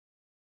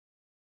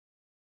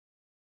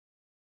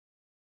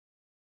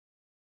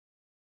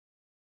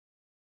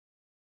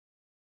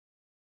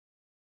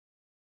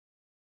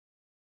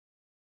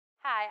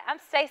Hi, I'm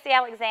Stacy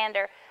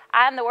Alexander.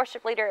 I'm the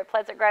worship leader at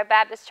Pleasant Grove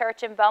Baptist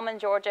Church in Bowman,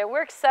 Georgia.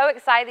 We're so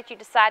excited that you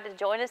decided to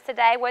join us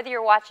today, whether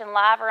you're watching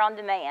live or on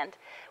demand.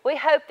 We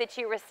hope that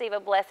you receive a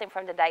blessing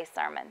from today's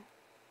sermon.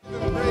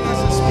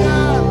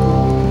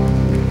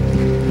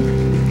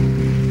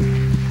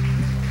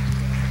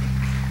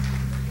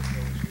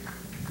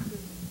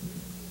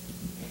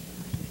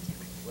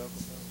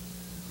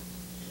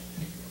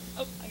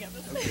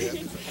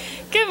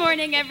 Good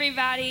morning,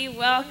 everybody.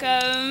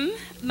 Welcome.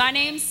 My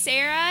name's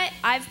Sarah.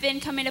 I've been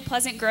coming to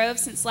Pleasant Grove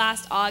since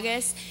last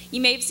August.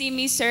 You may have seen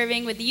me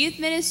serving with the youth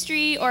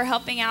ministry or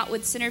helping out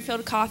with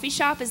Centerfield Coffee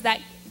Shop as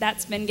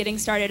that's been getting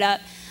started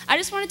up. I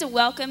just wanted to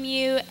welcome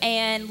you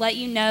and let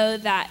you know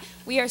that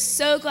we are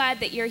so glad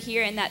that you're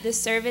here and that this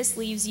service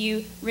leaves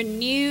you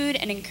renewed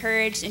and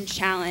encouraged and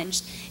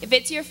challenged. If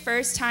it's your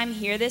first time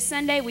here this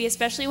Sunday, we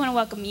especially want to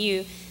welcome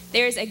you.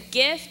 There's a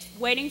gift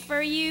waiting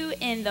for you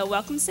in the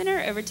Welcome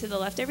Center over to the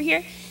left over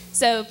here.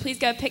 So please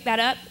go pick that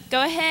up.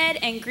 Go ahead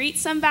and greet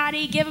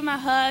somebody, give them a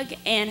hug,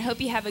 and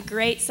hope you have a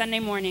great Sunday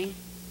morning.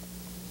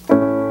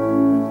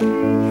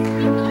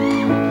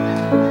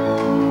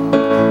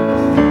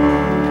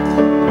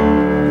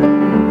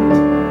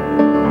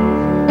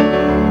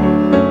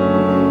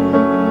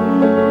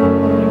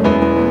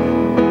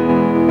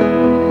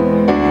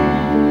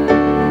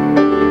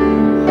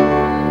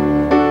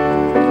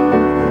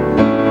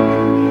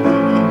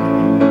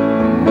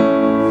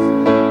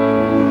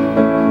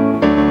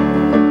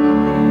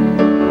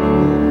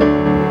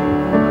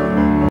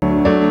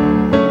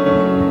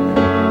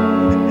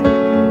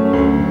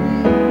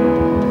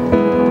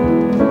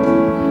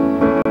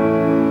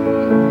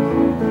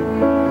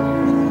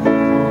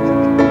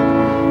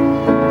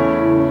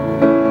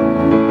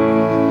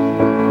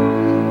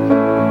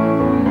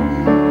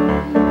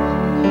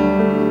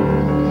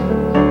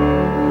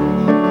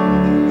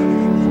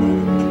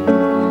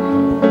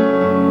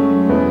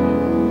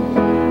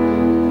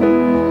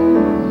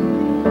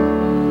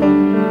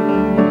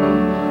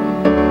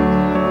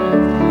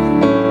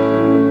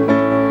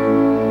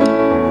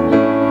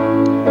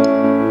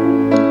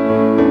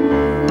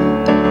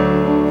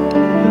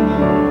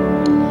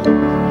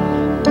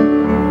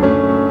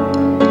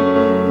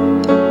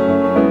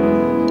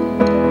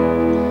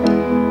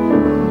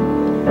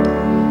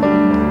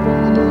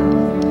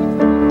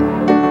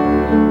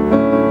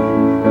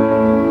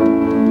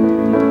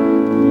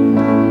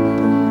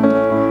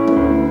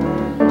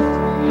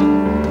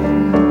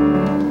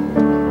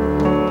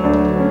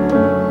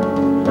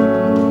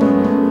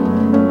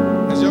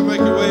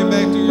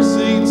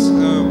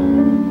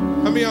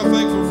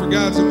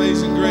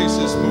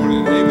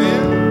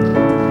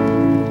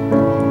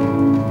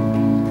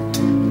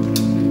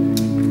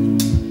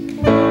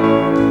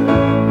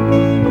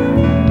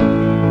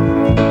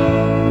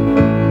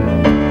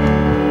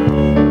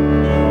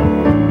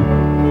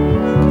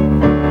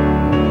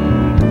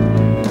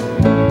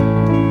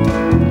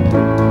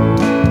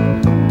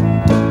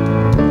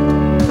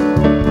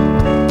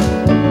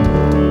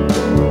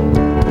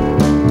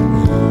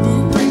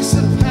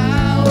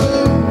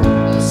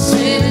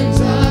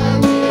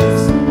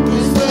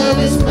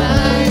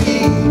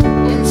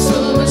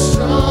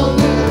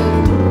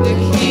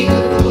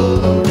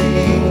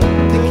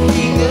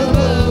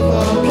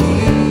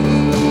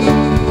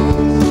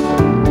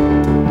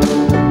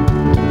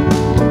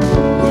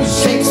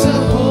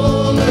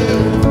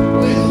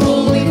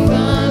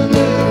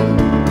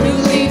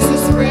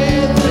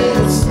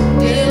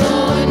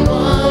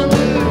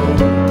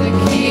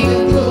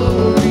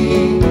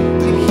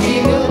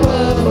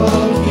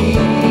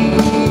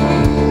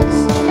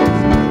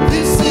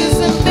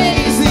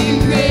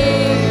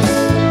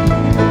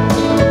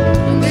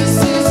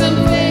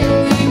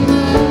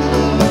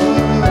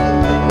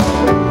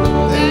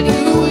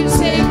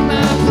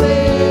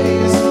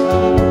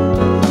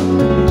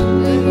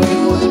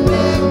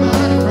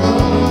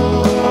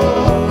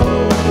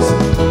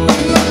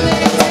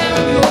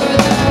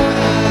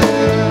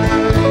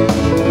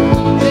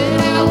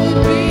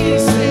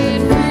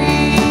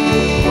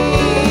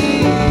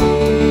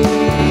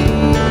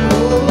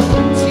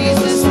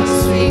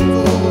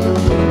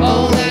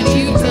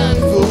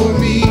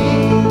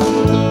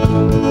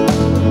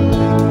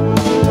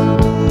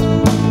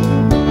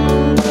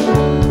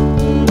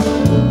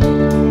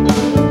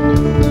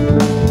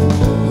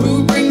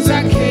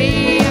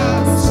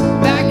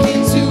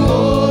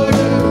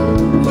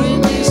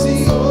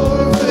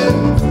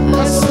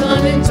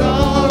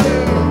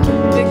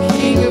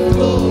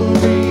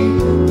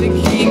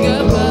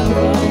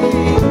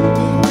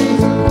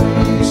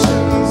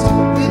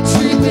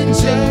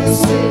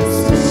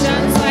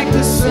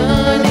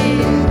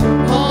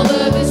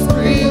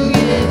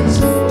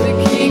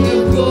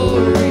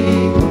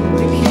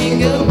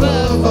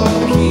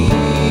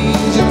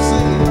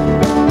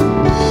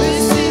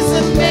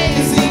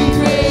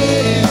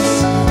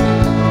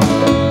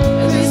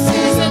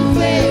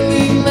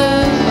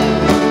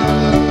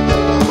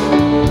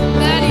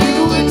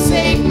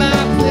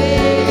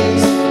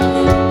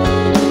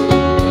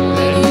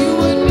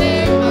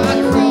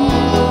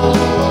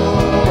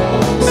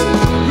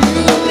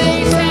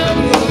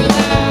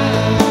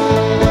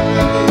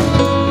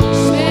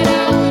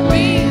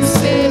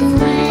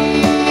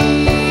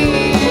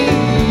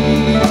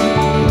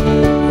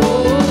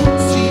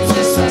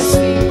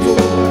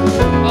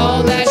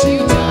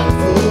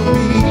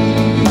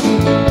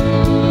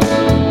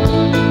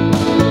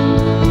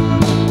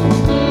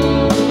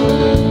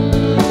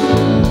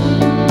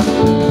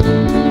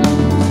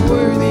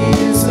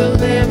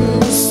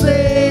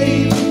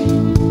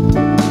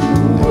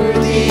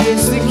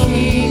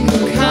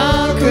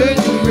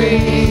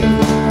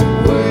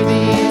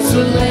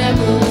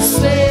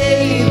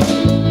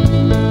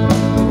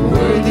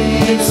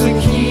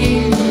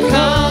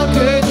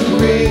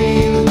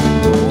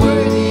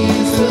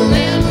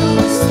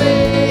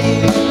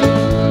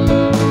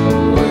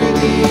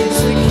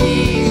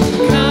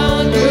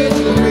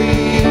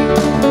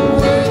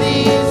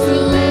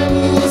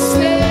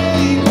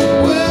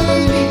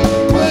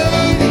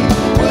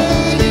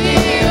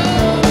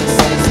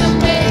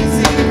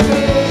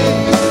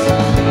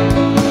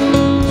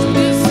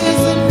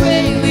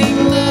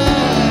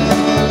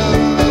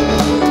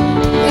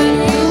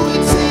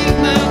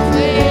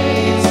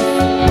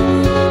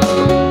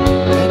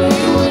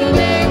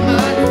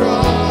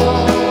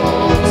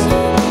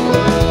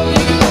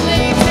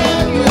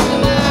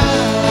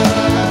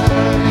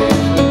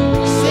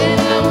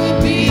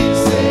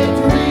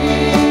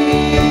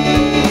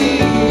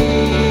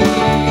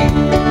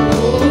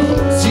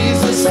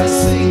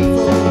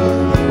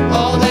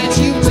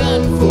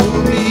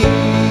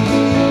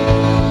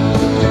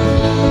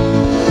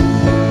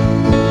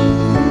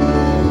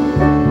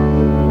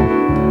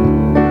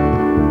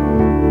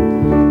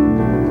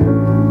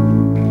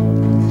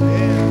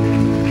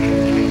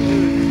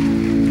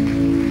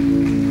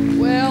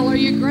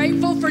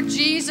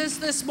 Jesus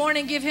this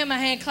morning? Give him a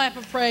hand clap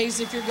of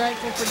praise if you're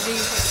grateful for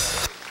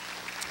Jesus.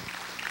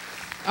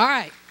 All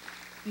right.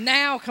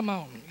 Now, come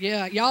on.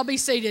 Yeah, y'all be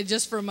seated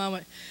just for a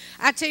moment.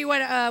 I tell you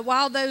what,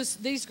 while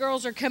these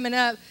girls are coming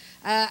up,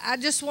 I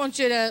just want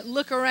you to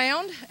look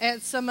around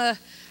at some of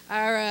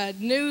our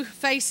new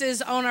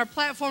faces on our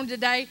platform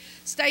today.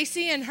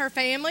 Stacy and her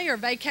family are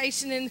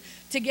vacationing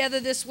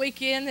together this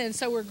weekend, and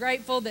so we're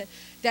grateful that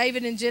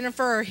David and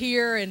Jennifer are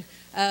here, and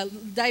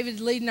David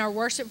leading our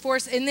worship for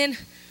us. And then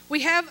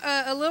we have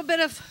a little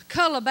bit of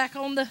color back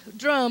on the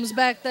drums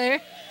back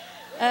there.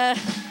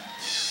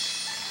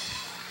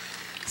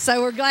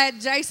 So we're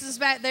glad Jason's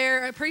back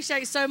there. I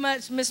appreciate so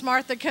much Miss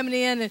Martha coming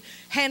in and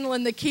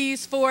handling the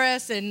keys for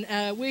us.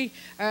 And we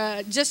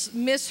just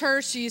miss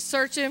her. She's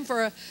searching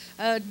for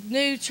a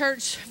new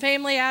church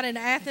family out in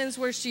Athens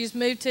where she's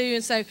moved to.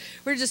 And so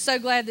we're just so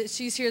glad that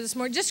she's here this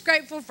morning. Just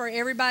grateful for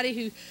everybody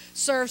who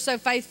serves so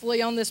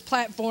faithfully on this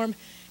platform.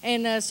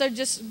 And so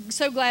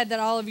glad that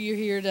all of you are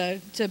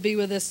here to be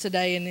with us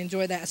today and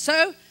enjoy that.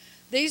 So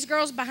these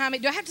girls behind me,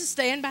 do I have to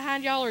stand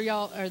behind y'all or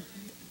y'all are,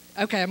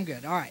 okay, I'm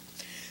good. All right.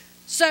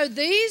 So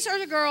these are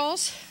the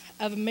girls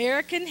of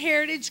American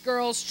Heritage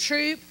Girls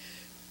Troop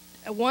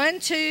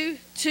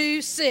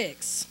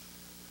 1226.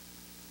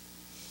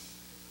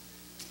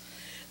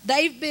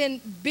 They've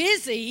been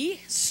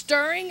busy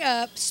stirring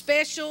up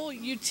special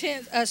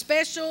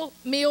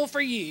meal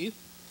for you.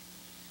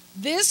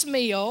 This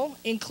meal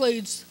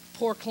includes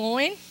pork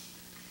loin,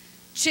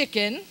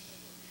 chicken,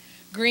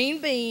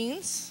 green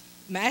beans,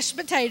 mashed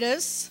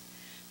potatoes,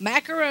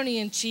 macaroni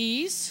and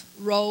cheese,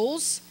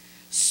 rolls,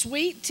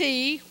 sweet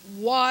tea,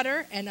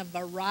 water, and a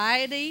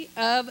variety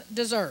of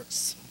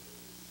desserts.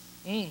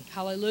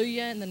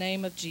 Hallelujah in the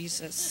name of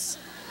Jesus.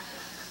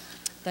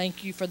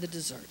 Thank you for the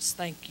desserts.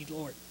 Thank you,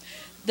 Lord.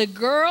 The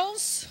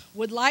girls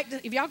would like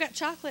to, if y'all got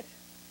chocolate,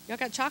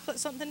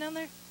 something down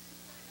there?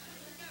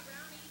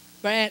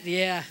 Brand,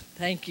 yeah,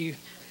 thank you.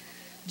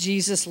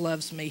 Jesus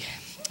loves me.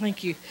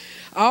 Thank you.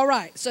 All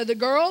right, so the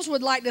girls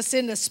would like to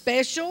send a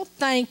special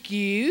thank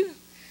you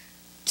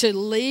to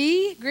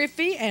Lee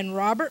Griffey and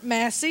Robert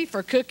Massey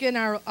for cooking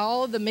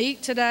all of the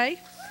meat today.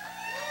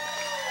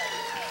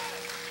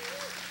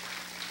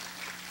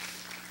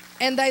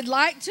 And they'd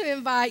like to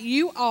invite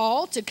you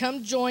all to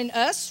come join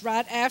us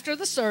right after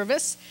the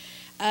service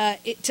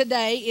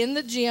today in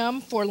the gym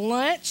for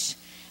lunch.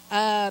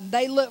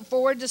 They look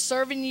forward to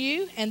serving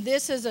you, and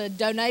this is a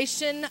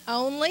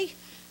donation-only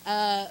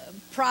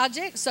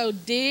project, so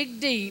dig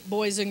deep,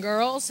 boys and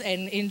girls,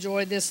 and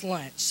enjoy this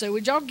lunch. So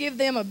would y'all give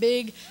them a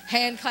big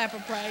hand clap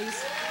of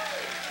praise?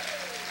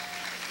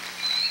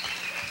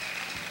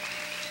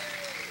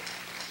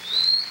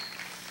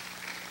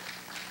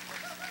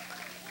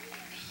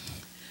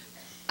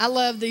 I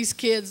love these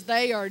kids.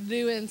 They are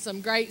doing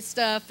some great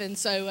stuff, and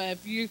so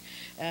if you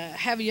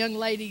have a young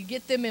lady,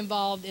 get them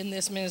involved in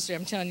this ministry.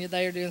 I'm telling you,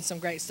 they are doing some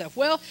great stuff.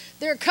 Well,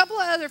 there are a couple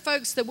of other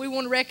folks that we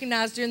want to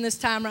recognize during this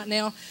time right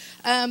now,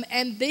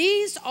 and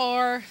these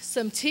are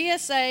some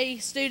TSA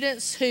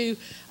students who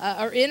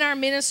are in our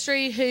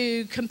ministry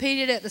who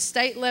competed at the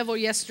state level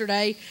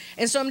yesterday.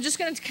 And so I'm just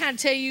going to kind of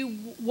tell you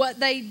what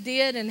they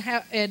did and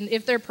how, and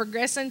if they're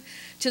progressing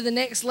to the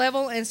next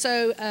level. And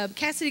so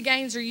Cassidy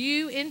Gaines, are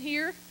you in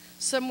here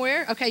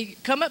somewhere? Okay,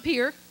 come up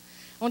here.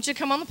 I want you to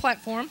come on the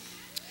platform.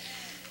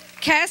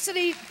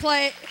 Cassidy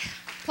placed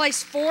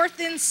 4th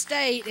in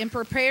state in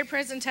prepared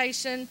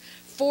presentation,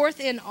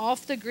 4th in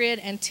off the grid,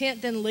 and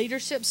 10th in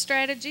leadership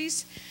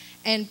strategies.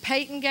 And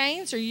Peyton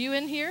Gaines, are you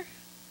in here?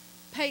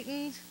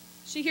 Peyton,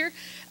 she here?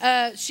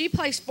 She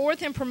placed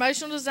 4th in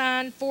promotional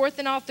design, 4th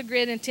in off the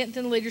grid, and 10th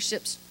in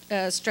leadership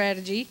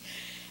strategy.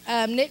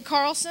 Nick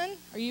Carlson,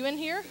 are you in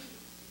here?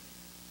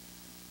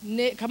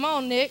 Nick, come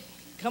on, Nick.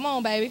 Come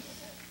on, baby.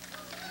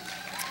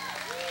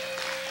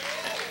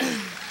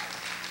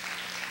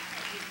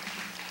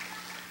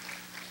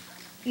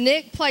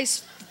 Nick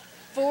placed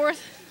 4th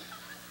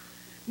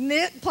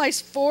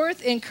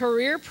in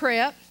career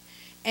prep,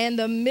 and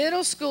the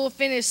middle school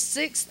finished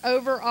 6th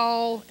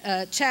overall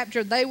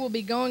chapter. They will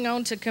be going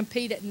on to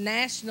compete at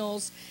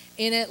nationals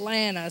in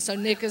Atlanta. So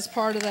Nick is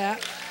part of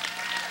that.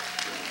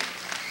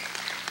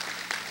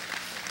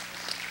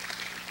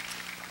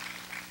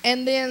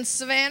 And then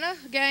Savannah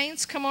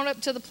Gaines, come on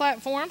up to the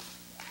platform.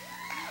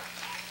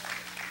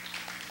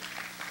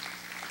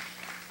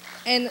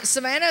 And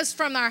Savannah is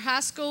from our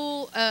high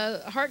school,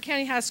 Hart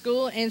County High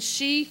School, and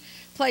she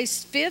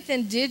placed 5th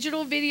in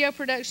digital video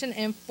production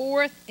and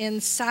 4th in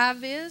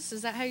SciViz.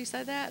 Is that how you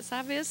say that?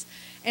 SciViz?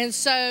 And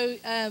so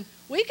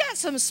we got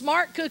some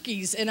smart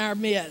cookies in our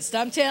midst,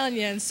 I'm telling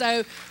you. And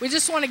so we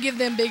just want to give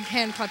them big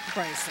hand clap of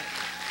praise.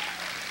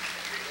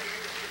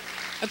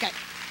 Okay,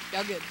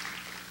 y'all good.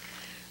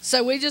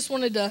 So we just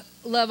wanted to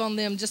love on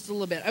them just a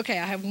little bit. Okay,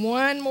 I have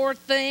one more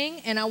thing,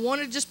 and I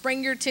want to just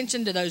bring your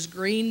attention to those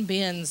green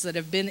bins that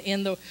have been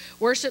in the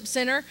worship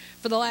center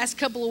for the last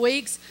couple of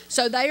weeks.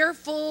 So they are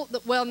full,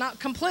 well, not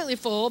completely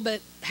full,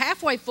 but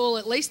halfway full,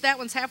 at least that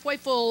one's halfway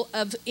full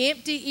of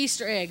empty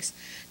Easter eggs.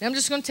 Now I'm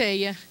just going to tell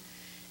you,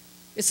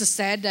 it's a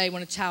sad day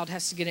when a child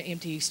has to get an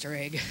empty Easter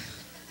egg.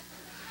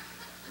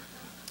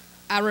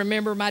 I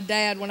remember my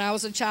dad, when I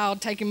was a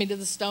child, taking me to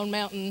the Stone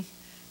Mountain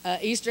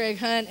Easter egg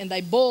hunt, and they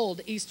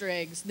boiled Easter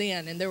eggs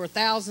then, and there were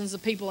thousands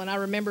of people, and I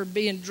remember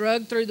being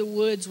drugged through the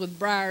woods with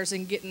briars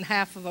and getting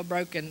half of a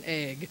broken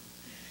egg.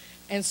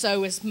 And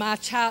so it's my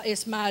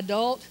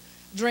adult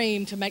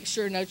dream to make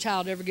sure no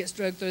child ever gets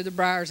drugged through the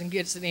briars and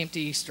gets an empty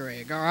Easter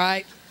egg, all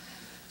right?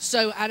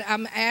 So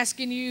I'm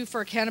asking you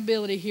for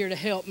accountability here to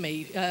help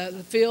me.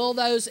 Fill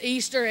those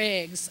Easter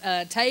eggs.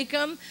 Take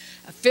them,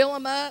 fill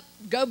them up,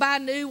 go buy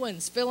new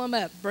ones, fill them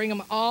up, bring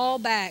them all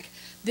back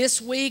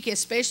this week,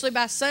 especially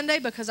by Sunday,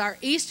 because our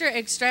Easter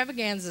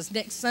extravaganza is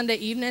next Sunday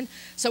evening.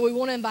 So we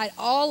want to invite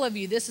all of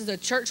you. This is a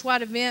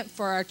church-wide event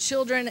for our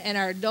children and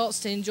our adults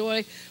to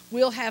enjoy.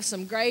 We'll have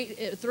some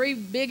great 3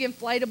 big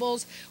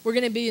inflatables. We're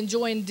going to be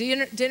enjoying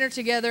dinner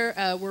together.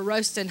 We're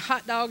roasting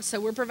hot dogs.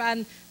 So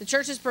the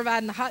church is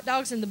providing the hot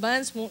dogs and the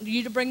buns. We want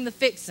you to bring the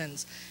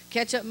fixins: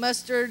 ketchup,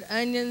 mustard,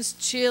 onions,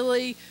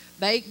 chili,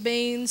 baked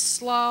beans,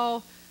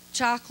 slaw,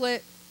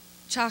 chocolate.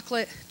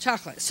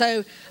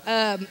 So,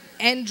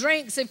 and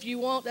drinks if you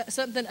want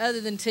something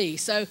other than tea.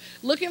 So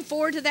looking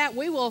forward to that.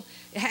 We will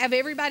have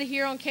everybody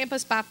here on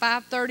campus by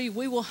 5:30.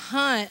 We will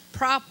hunt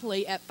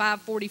properly at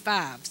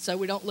 5:45 so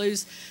we don't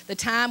lose the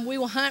time. We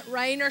will hunt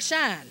rain or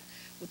shine.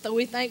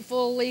 We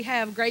thankfully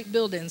have great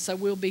buildings, so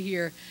we'll be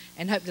here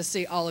and hope to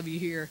see all of you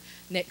here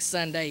next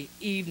Sunday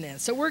evening.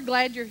 So we're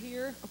glad you're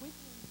here.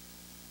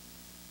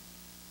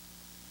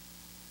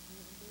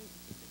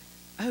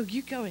 Oh,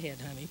 you go ahead,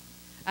 honey.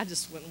 I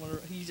just wouldn't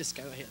want to. You just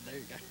go ahead. There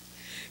you go.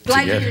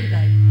 Glad you're here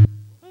today.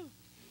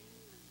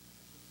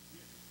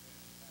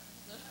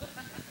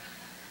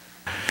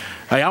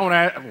 Hey, I want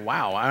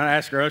to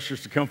ask our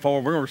ushers to come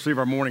forward. We're going to receive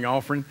our morning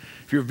offering.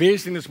 If you're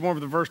visiting this morning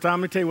for the first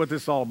time, let me tell you what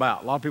this is all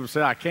about. A lot of people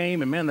say, I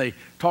came, and man, they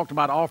talked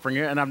about offering.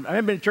 And I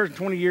haven't been in church in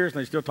 20 years, and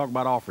they still talk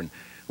about offering.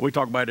 We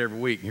talk about it every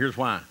week, and here's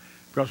why.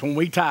 Because when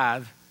we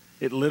tithe,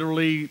 it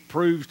literally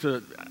proves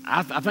to,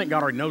 I think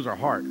God already knows our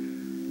heart,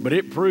 but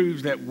it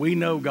proves that we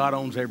know God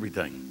owns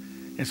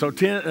everything. And so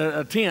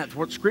a tenth,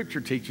 what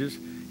Scripture teaches,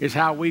 is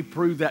how we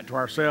prove that to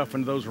ourselves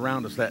and to those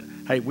around us that,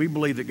 hey, we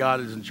believe that God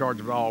is in charge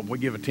of it all. We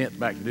give a tenth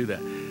back to do that.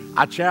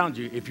 I challenge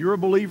you, if you're a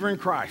believer in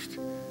Christ,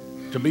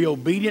 to be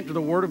obedient to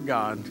the Word of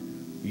God,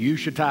 you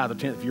should tithe a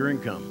tenth of your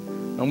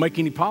income. Don't make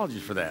any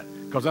apologies for that,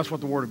 because that's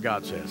what the Word of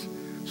God says.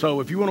 So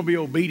if you want to be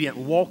obedient,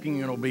 walking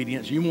in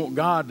obedience, you want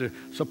God to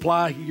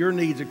supply your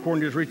needs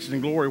according to His riches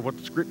and glory, what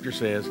the Scripture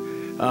says,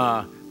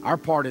 our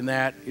part in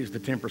that is the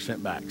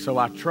 10% back. So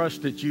I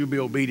trust that you be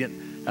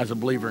obedient as a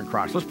believer in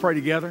Christ. Let's pray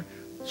together.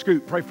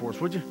 Scoot, pray for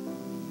us, would you?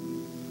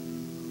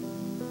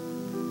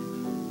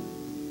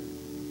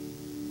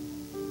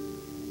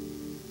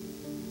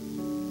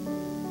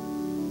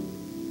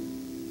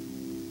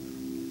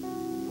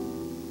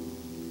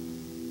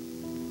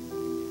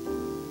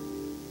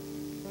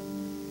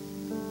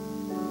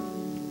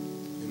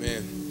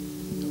 Amen.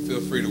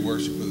 Feel free to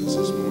worship with us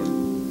this morning.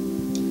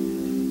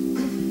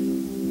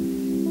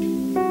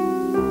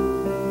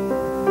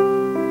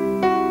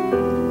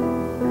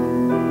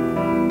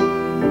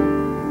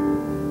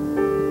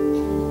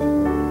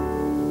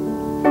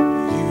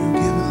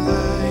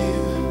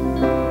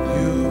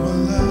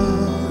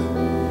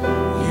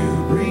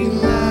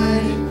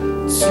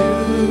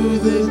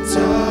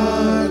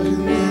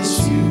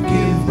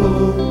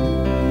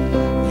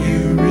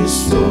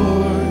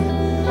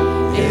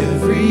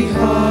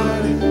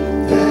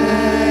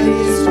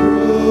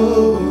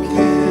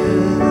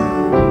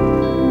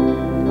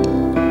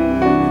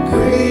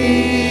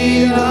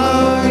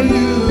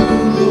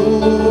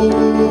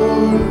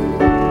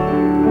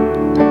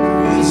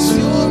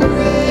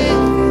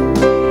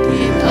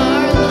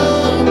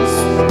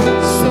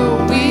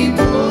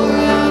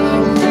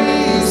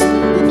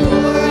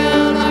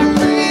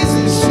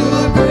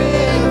 Your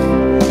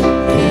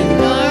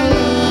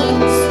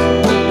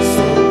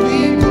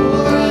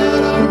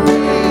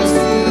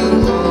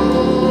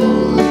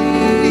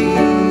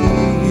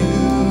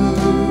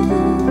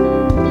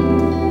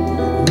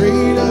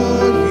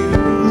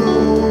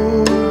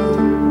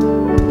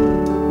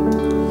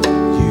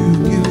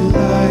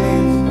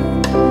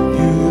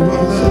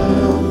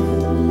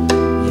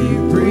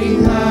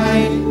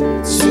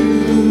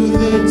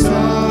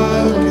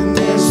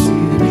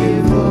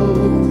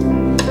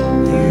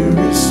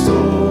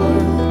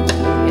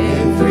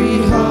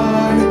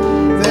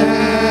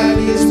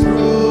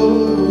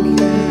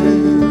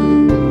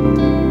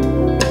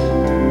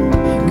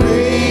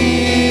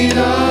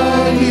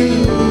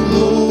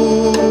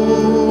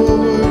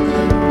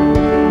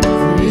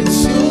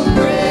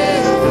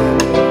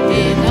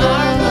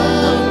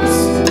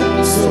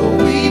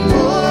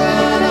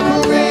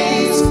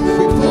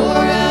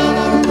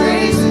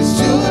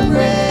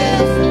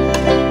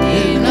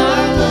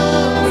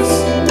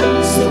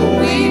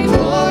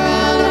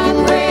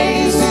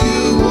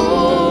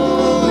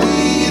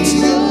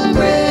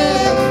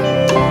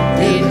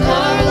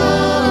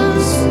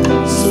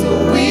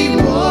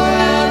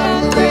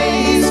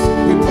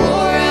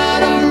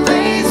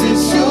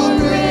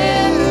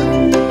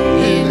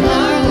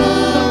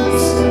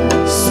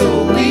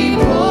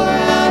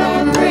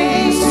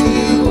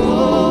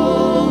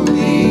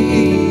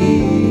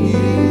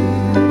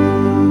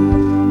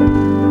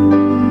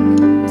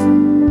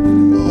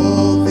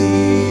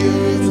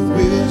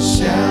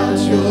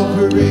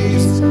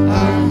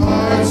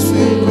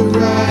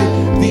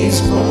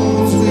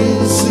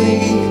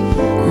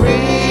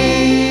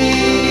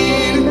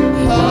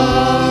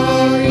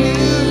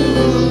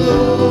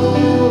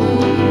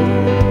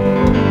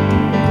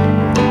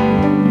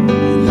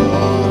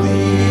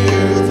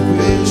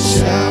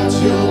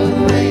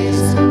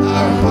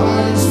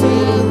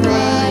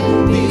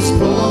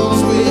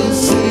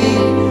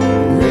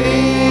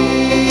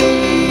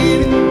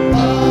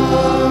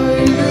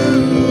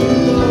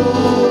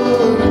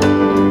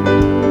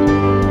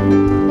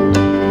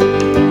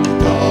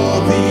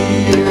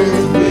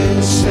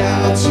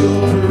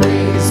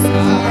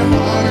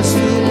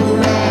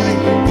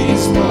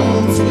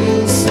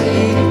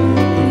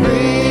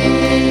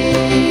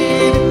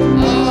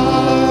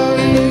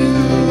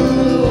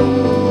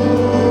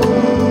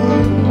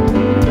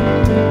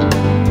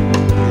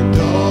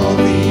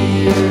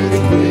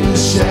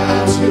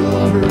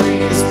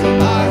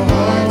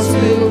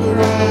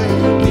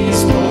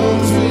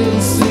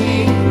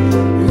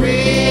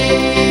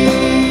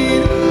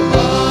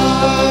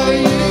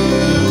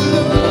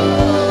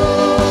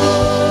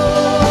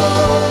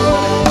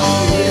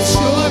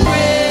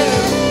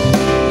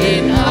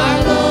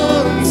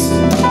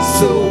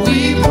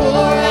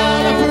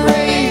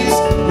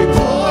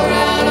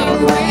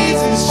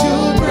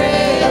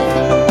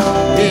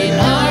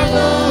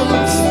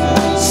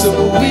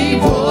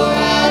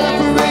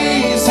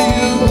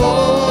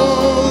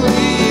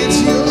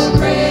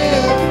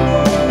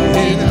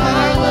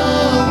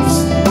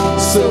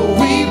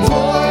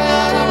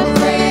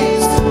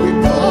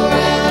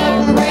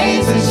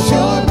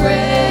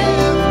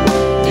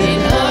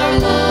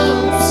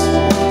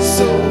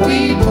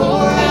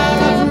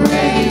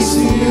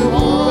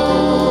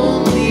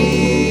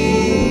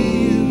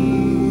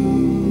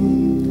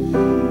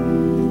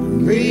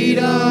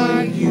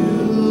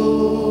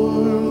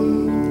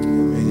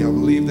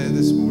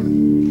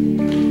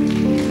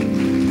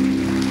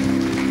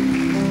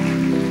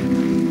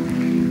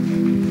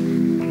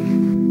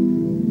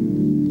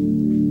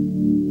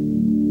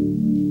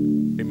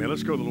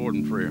Let's go to the Lord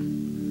in prayer.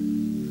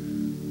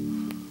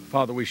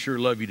 Father, we sure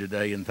love you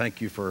today and thank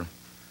you for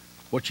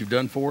what you've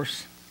done for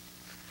us.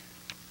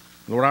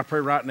 Lord, I pray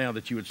right now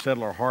that you would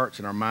settle our hearts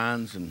and our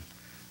minds and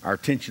our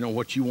attention on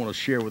what you want to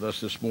share with us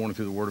this morning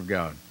through the Word of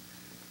God.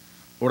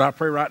 Lord, I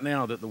pray right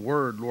now that the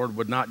Word, Lord,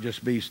 would not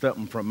just be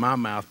something from my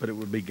mouth, but it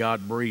would be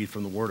God-breathed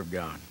from the Word of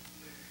God.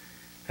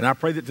 And I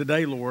pray that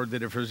today, Lord,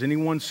 that if there's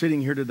anyone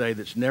sitting here today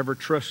that's never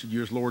trusted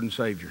you as Lord and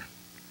Savior,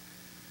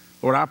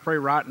 Lord, I pray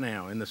right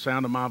now in the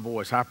sound of my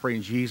voice, I pray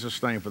in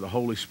Jesus' name for the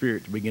Holy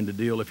Spirit to begin to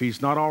deal, if he's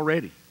not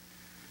already,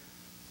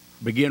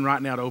 begin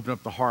right now to open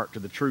up the heart to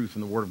the truth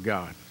and the Word of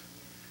God.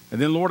 And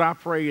then, Lord, I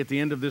pray at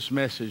the end of this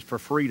message for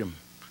freedom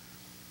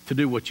to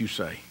do what you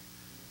say,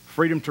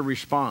 freedom to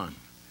respond,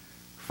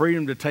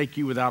 freedom to take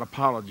you without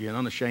apology and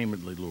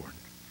unashamedly, Lord.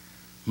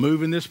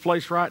 Move in this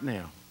place right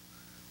now.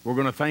 We're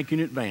going to thank you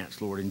in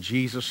advance, Lord, in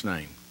Jesus'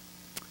 name.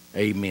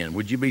 Amen.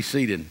 Would you be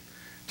seated?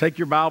 Take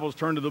your Bibles,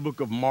 turn to the book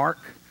of Mark,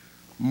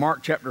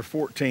 Mark chapter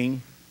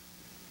 14.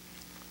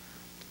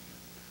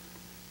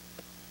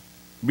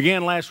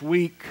 Began last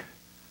week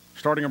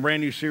starting a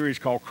brand new series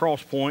called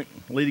Cross Point,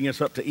 leading us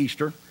up to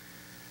Easter.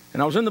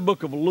 And I was in the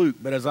book of Luke,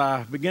 but as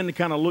I began to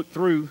kind of look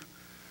through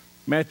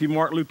Matthew,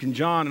 Mark, Luke, and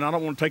John, and I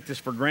don't want to take this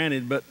for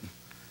granted, but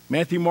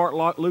Matthew, Mark,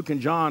 Luke,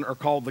 and John are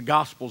called the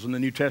Gospels in the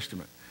New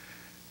Testament.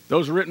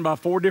 Those are written by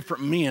 4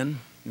 different men.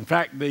 In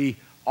fact, the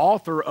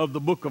author of the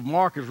book of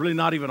Mark is really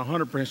not even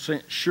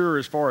 100% sure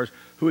as far as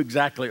who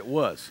exactly it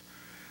was.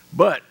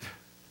 But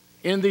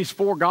in these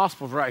 4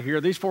 Gospels right here,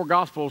 these 4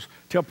 Gospels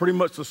tell pretty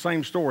much the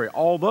same story,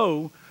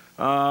 although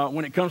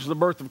when it comes to the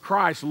birth of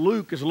Christ,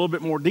 Luke is a little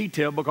bit more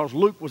detailed because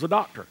Luke was a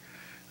doctor,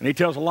 and he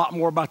tells a lot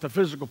more about the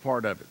physical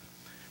part of it.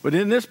 But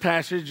in this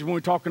passage, when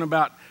we're talking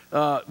about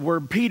where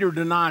Peter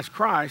denies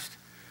Christ,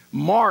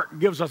 Mark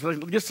gives us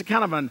just a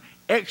kind of an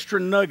extra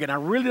nugget. I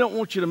really don't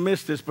want you to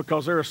miss this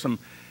because there are some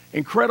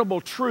incredible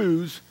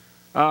truths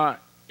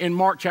in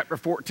Mark chapter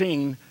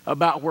 14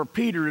 about where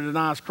Peter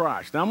denies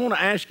Christ. Now, I'm going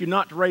to ask you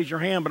not to raise your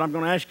hand, but I'm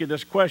going to ask you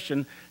this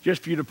question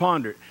just for you to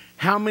ponder it.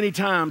 How many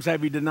times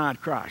have you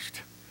denied Christ?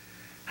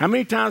 How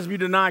many times have you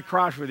denied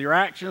Christ with your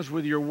actions,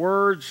 with your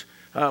words,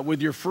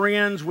 with your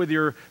friends, with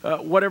your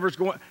whatever's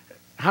going on?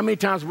 How many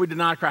times have we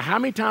denied Christ? How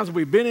many times have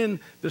we been in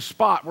the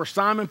spot where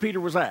Simon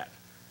Peter was at?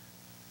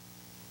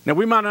 Now,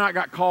 we might not have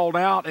got called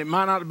out. It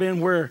might not have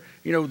been where,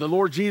 the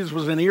Lord Jesus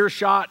was in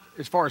earshot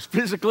as far as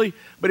physically,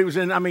 but he was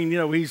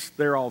he's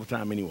there all the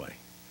time anyway.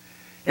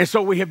 And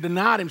so we have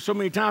denied him so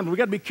many times. We've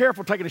got to be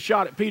careful taking a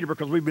shot at Peter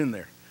because we've been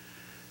there.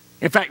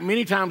 In fact,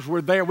 many times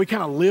we're there. We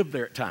kind of live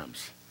there at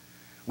times.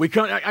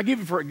 I'll give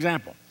you for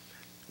example.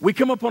 We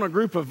come up on a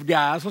group of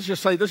guys, let's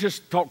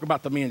just talk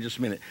about the men just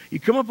a minute.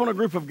 You come up on a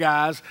group of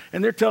guys,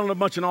 and they're telling a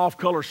bunch of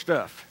off-color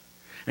stuff.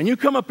 And you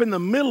come up in the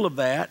middle of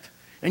that,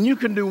 and you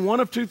can do one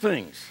of 2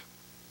 things.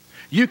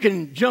 You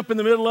can jump in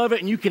the middle of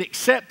it, and you can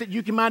accept it.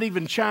 You might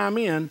even chime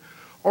in.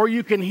 Or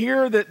you can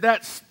hear that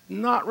that's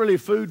not really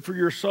food for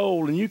your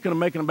soul, and you can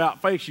make an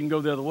about-face and go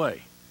the other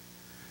way.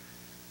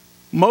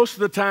 Most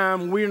of the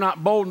time, we're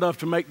not bold enough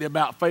to make the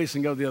about-face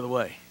and go the other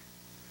way.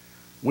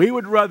 We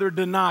would rather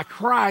deny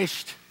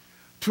Christ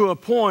to a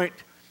point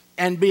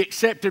and be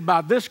accepted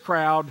by this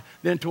crowd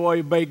than to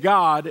obey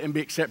God and be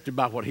accepted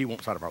by what he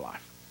wants out of our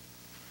life.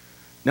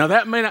 Now,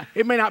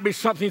 it may not be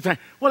something you think,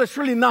 well, it's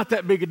really not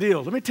that big a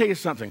deal. Let me tell you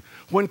something.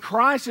 When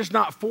Christ is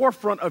not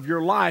forefront of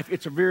your life,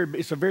 it's a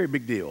very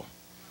big deal.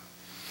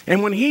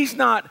 And when he's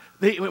not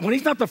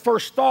the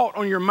first thought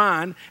on your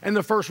mind and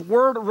the first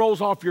word rolls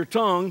off your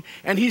tongue,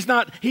 and he's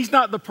not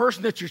the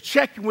person that you're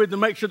checking with to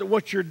make sure that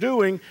what you're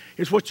doing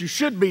is what you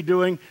should be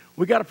doing,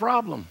 we got a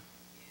problem.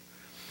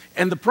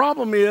 And the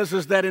problem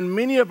is that in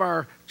many of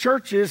our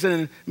churches and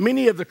in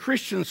many of the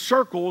Christian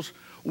circles,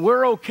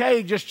 we're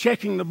okay just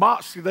checking the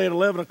box today at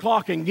 11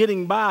 o'clock and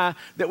getting by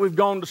that we've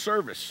gone to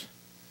service.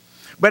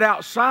 But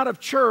outside of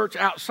church,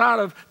 outside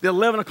of the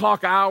 11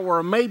 o'clock hour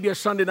or maybe a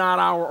Sunday night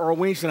hour or a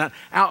Wednesday night,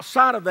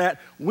 outside of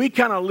that, we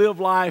kind of live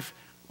life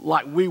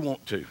like we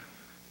want to.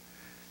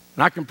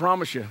 And I can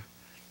promise you,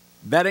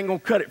 that ain't going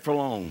to cut it for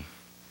long.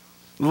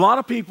 A lot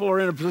of people are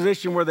in a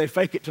position where they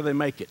fake it till they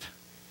make it.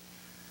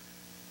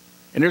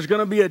 And there's going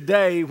to be a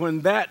day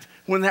when that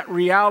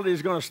reality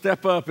is going to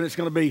step up and it's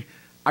going to be,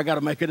 I got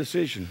to make a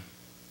decision.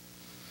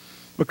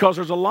 Because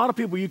there's a lot of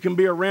people you can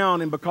be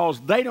around, and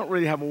because they don't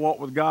really have a walk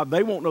with God,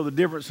 they won't know the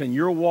difference in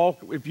your walk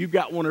if you've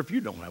got one or if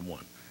you don't have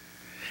one.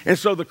 And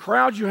so the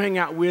crowd you hang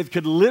out with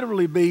could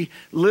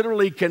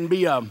literally can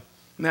be now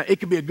it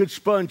could be a good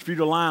sponge for you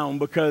to lie on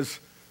because,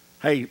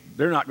 hey,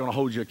 they're not going to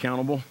hold you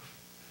accountable.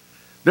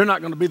 They're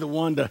not going to be the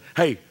one to,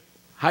 hey,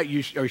 are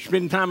you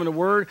spending time in the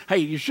Word? Hey,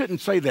 you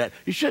shouldn't say that.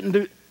 You shouldn't do.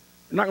 They're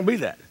not going to be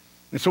that.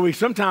 And so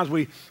sometimes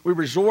we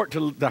resort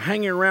to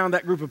hanging around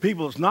that group of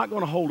people that's not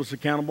going to hold us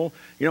accountable.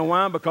 You know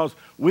why? Because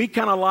we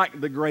kind of like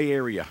the gray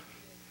area.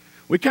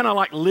 We kind of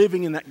like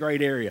living in that gray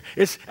area.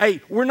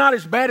 We're not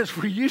as bad as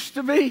we used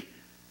to be,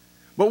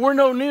 but we're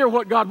no near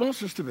what God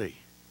wants us to be.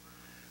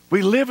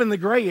 We live in the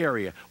gray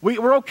area.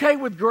 We're okay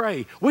with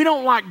gray. We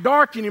don't like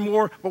dark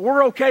anymore, but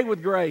we're okay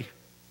with gray.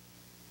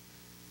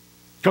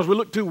 because we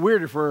look too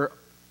weird if we're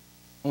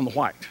on the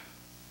white.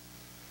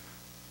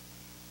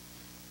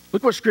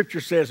 Look what Scripture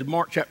says in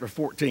Mark chapter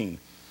 14.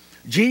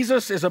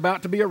 Jesus is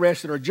about to be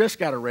arrested, or just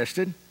got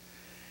arrested,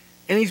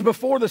 and he's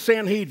before the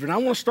Sanhedrin. I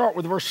want to start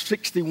with verse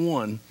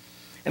 61,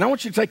 and I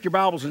want you to take your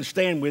Bibles and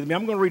stand with me.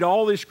 I'm going to read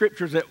all these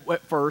scriptures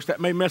at first. That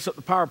may mess up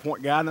the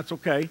PowerPoint guy, and that's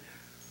okay.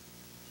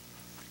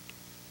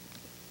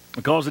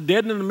 Because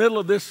dead in the middle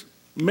of this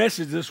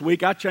message this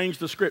week, I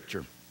changed the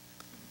scripture.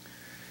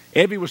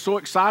 Evie was so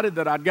excited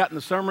that I'd gotten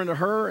the sermon to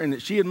her and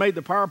that she had made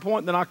the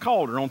PowerPoint. Then I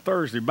called her on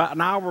Thursday, about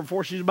an hour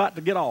before she was about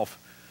to get off.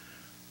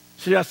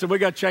 I said, we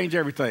got to change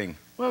everything.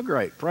 Well,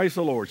 great. Praise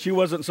the Lord. She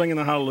wasn't singing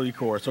the Hallelujah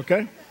chorus,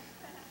 okay?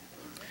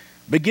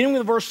 Beginning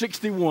with verse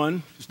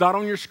 61. It's not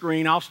on your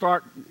screen.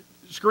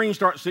 Screen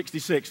starts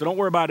 66. So don't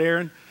worry about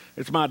Aaron.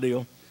 It's my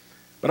deal.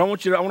 But I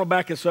want to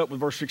back us up with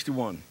verse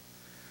 61.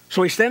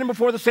 So he's standing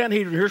before the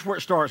Sanhedrin. Here's where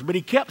it starts. But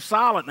he kept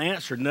silent and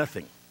answered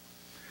nothing.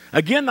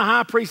 Again, the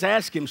high priest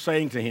asked him,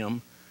 saying to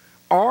him,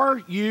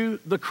 are you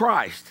the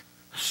Christ,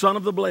 Son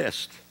of the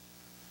Blessed?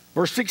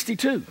 Verse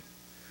 62.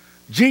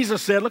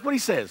 Jesus said, look what he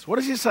says. What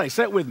does he say?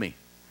 Say it with me.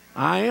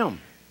 I am.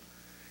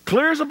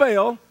 Clear as a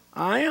bell,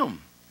 I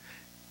am.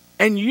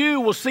 And you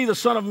will see the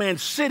Son of Man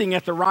sitting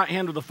at the right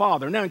hand of the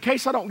Father. Now, in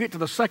case I don't get to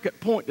the second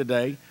point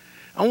today,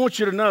 I want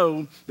you to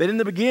know that in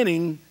the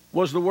beginning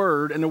was the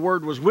Word, and the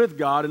Word was with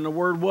God, and the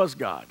Word was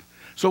God.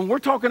 So when we're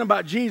talking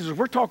about Jesus,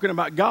 we're talking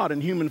about God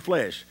in human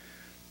flesh.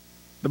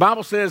 The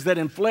Bible says that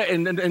and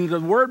the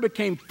Word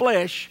became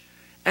flesh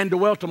and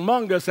dwelt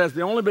among us as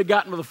the only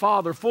begotten of the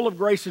Father, full of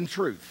grace and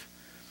truth.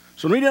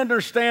 So we need to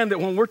understand that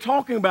when we're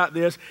talking about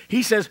this,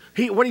 he says,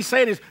 what he's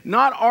saying is,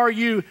 not are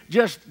you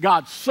just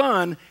God's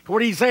son.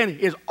 What he's saying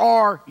is,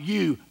 are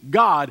you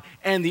God?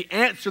 And the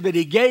answer that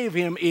he gave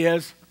him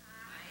is,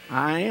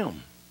 I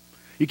am.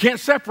 You can't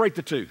separate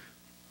the two.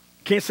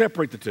 Can't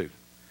separate the two.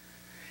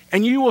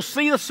 And you will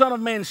see the Son of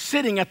Man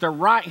sitting at the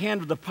right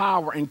hand of the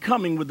power and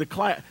coming with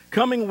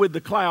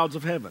the clouds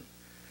of heaven.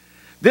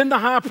 Then the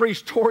high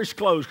priest tore his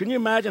clothes. Can you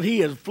imagine?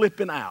 He is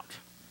flipping out.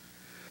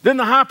 Then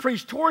the high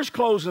priest tore his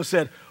clothes and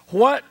said,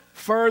 what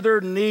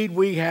further need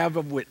we have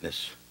of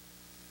witness?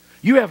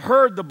 You have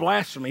heard the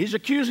blasphemy. He's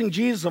accusing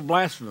Jesus of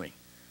blasphemy.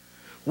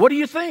 What do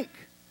you think?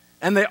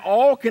 And they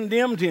all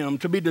condemned him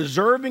to be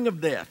deserving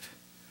of death.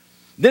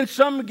 Then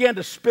some began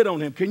to spit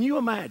on him. Can you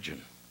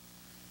imagine?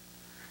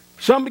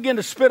 Some began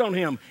to spit on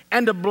him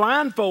and to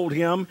blindfold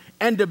him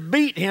and to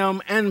beat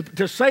him and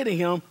to say to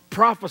him,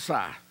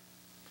 prophesy.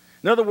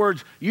 In other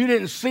words, you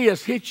didn't see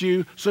us hit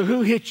you, so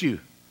who hit you?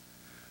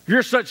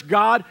 You're such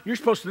God, you're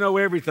supposed to know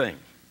everything.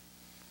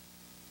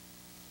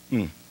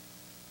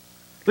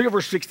 Look at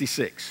verse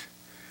 66.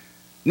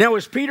 Now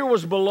as Peter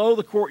was below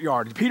the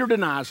courtyard, Peter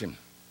denies him.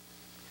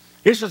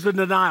 This is the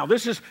denial.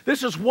 This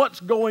is what's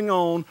going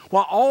on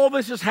while all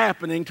this is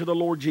happening to the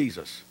Lord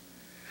Jesus.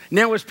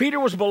 Now as Peter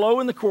was below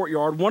in the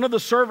courtyard, one of the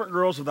servant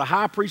girls of the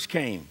high priest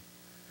came.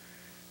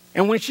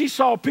 And when she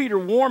saw Peter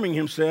warming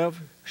himself,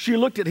 she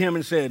looked at him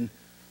and said,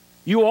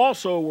 you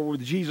also were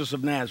with Jesus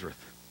of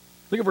Nazareth.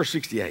 Look at verse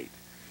 68.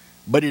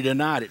 But he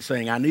denied it,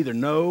 saying, I neither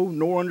know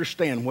nor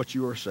understand what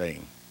you are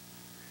saying.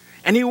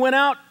 And he went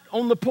out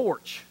on the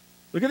porch.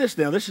 Look at this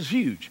now. This is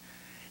huge.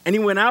 And he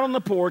went out on the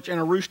porch, and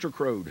a rooster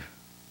crowed.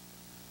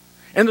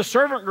 And the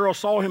servant girl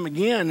saw him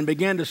again and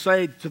began to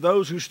say to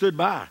those who stood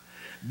by,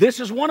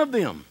 this is one of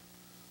them.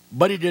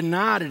 But he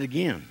denied it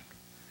again.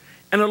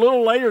 And a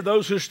little later,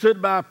 those who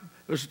stood by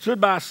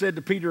said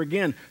to Peter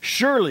again,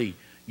 surely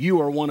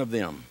you are one of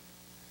them.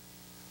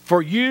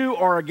 For you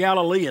are a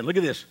Galilean. Look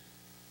at this.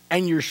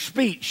 And your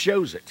speech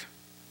shows it.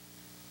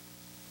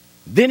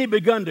 Then he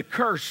began to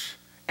curse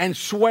and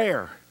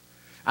swear,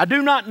 I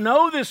do not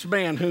know this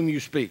man whom you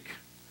speak.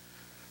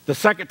 The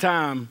second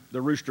time the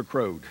rooster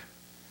crowed.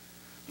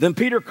 Then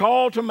Peter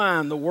called to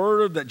mind the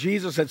word that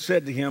Jesus had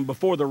said to him,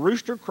 before the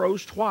rooster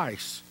crows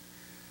twice,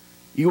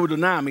 you will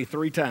deny me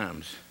 3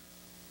 times.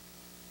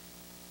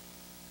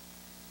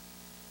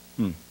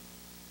 And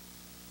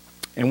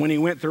when he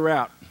went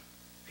throughout,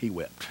 he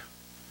wept.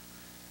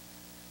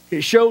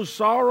 It shows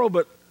sorrow,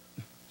 but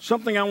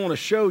something I want to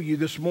show you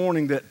this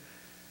morning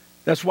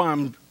that's why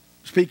I'm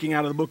speaking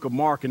out of the book of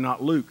Mark and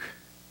not Luke.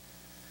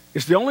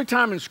 It's the only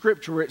time in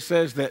Scripture where it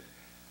says that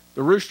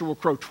the rooster will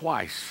crow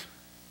twice.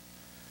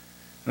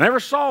 I never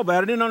saw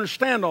that. I didn't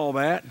understand all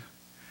that.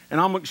 And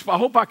I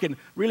hope I can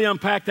really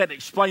unpack that and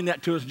explain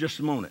that to us in just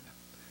a moment.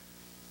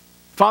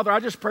 Father, I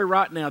just pray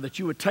right now that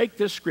you would take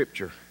this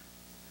Scripture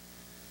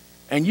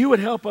and you would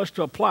help us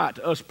to apply it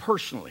to us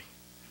personally.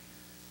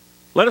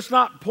 Let us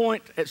not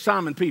point at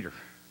Simon Peter.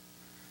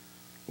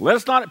 Let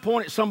us not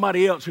point at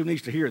somebody else who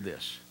needs to hear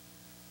this.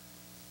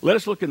 Let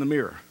us look in the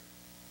mirror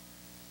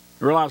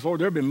and realize, Lord,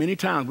 there have been many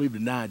times we've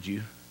denied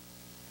you.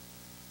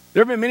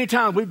 There have been many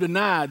times we've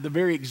denied the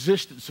very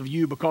existence of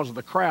you because of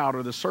the crowd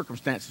or the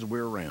circumstances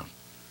we're around.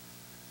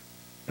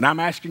 And I'm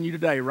asking you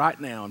today, right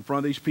now, in front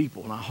of these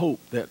people, and I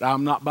hope that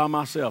I'm not by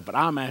myself, but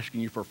I'm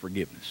asking you for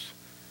forgiveness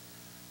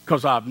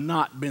because I've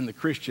not been the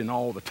Christian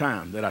all the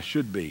time that I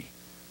should be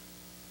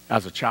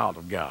as a child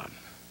of God.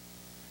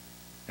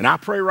 And I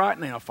pray right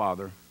now,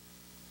 Father,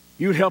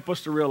 you would help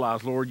us to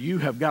realize, Lord, you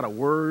have got a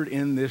word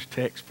in this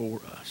text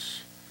for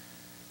us.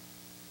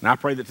 And I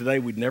pray that today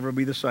we'd never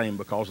be the same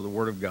because of the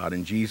word of God.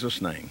 In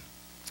Jesus' name,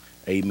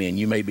 amen.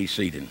 You may be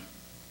seated.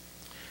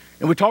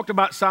 And we talked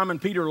about Simon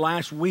Peter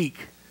last week.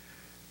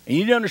 And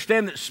you need to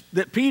understand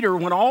that Peter,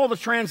 when all the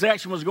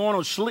transaction was going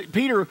on,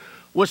 Peter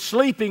was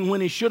sleeping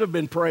when he should have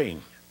been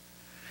praying.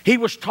 He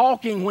was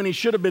talking when he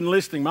should have been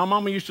listening. My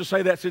mama used to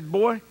say that, said,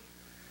 boy,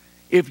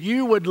 if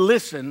you would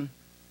listen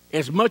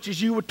as much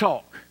as you would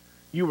talk,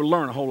 you would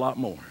learn a whole lot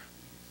more.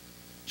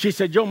 She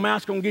said, your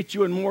mouth's going to get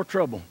you in more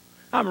trouble.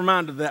 I'm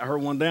reminded of that her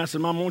one day. I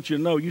said, Mama, I want you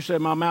to know, you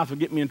said my mouth will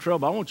get me in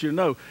trouble. I want you to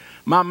know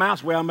my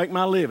mouth's where I make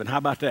my living. How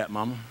about that,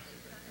 Mama?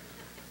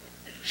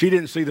 She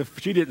didn't see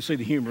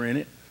the humor in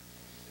it.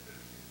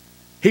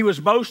 He was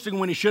boasting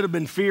when he should have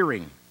been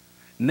fearing.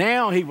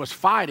 Now he was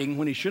fighting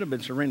when he should have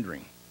been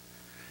surrendering.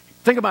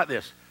 Think about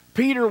this.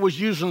 Peter was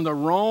using the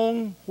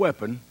wrong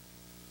weapon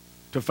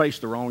to face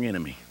the wrong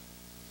enemy.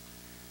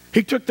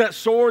 He took that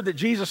sword that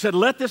Jesus said,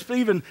 let this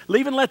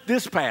let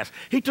this pass.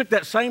 He took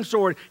that same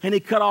sword and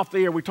he cut off the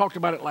ear. We talked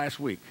about it last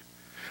week.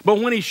 But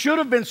when he should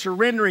have been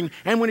surrendering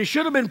and when he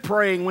should have been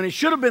praying, when he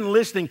should have been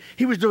listening,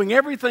 he was doing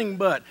everything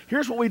but.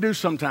 Here's what we do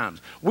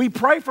sometimes. We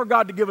pray for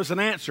God to give us an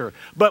answer,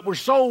 but we're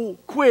so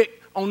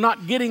quick on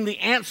not getting the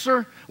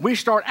answer, we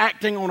start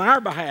acting on our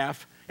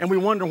behalf and we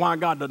wonder why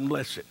God doesn't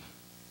bless it.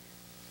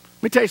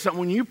 Let me tell you something.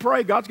 When you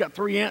pray, God's got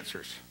 3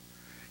 answers.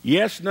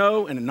 Yes,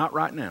 no, and not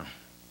right now.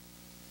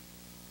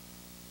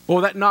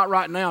 Boy, that not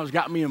right now has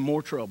got me in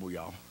more trouble,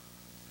 y'all.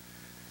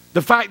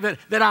 The fact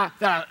that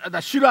I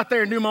shoot out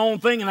there and do my own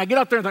thing and I get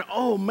out there and think,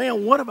 oh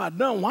man, what have I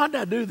done? Why did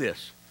I do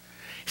this?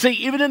 See,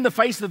 even in the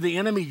face of the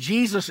enemy,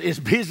 Jesus is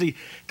busy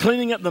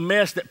cleaning up the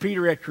mess that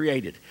Peter had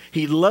created.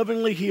 He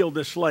lovingly healed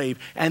this slave,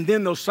 and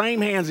then those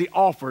same hands he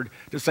offered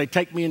to say,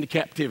 take me into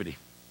captivity.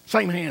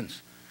 Same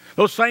hands.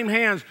 Those same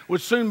hands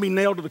would soon be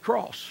nailed to the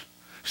cross.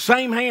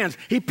 Same hands.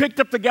 He picked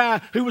up the guy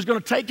who was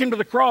going to take him to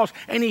the cross,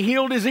 and he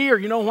healed his ear.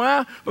 You know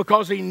why?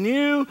 Because he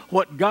knew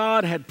what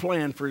God had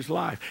planned for his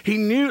life. He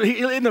knew,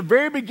 in the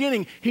very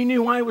beginning, he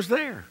knew why he was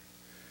there.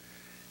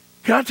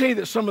 Can I tell you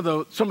that some of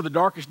the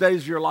darkest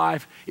days of your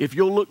life, if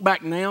you'll look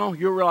back now,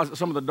 you'll realize that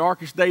some of the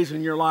darkest days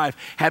in your life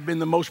have been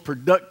the most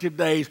productive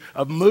days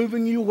of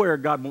moving you where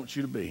God wants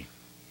you to be.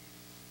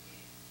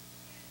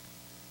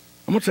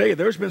 I'm going to tell you,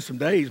 there's been some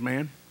days,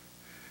 man.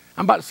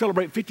 I'm about to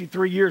celebrate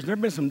 53 years, and there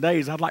have been some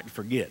days I'd like to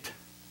forget.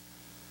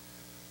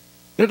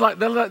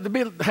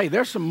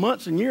 There's some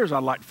months and years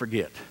I'd like to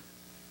forget.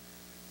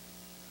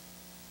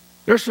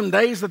 There's some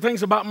days, the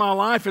things about my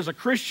life as a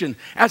Christian,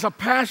 as a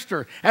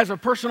pastor, as a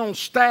person on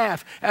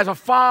staff, as a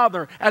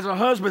father, as a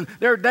husband.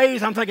 There are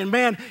days I'm thinking,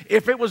 man,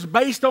 if it was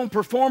based on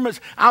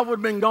performance, I would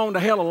have been gone to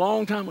hell a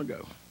long time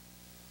ago.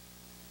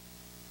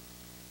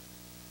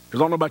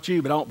 Because I don't know about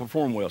you, but I don't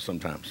perform well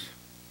sometimes.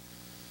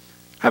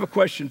 I have a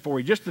question for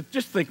you. Just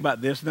think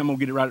about this, and then we'll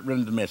get it right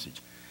into the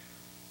message.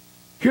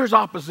 Here's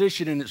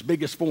opposition in its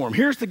biggest form.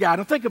 Here's the guy.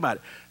 Now think about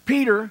it.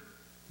 Peter,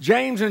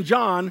 James, and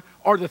John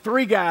are the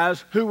 3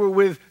 guys who were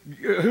with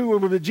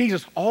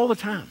Jesus all the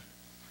time.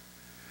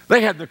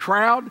 They had the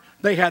crowd,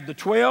 they had the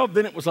 12,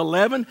 then it was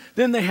 11,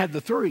 then they had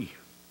the 3.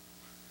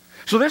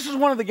 So this is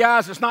one of the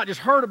guys that's not just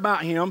heard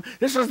about him.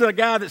 This is the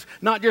guy that's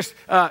not just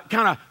kind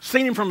of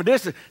seen him from a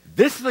distance.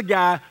 This is the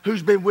guy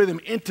who's been with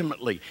him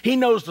intimately. He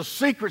knows the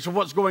secrets of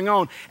what's going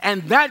on.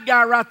 And that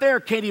guy right there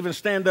can't even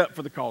stand up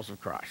for the cause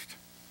of Christ.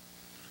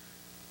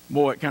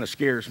 Boy, it kind of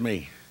scares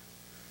me.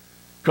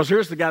 Because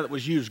here's the guy that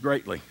was used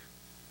greatly.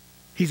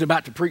 He's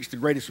about to preach the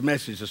greatest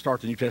message to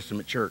start the New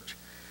Testament church.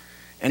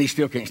 And he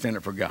still can't stand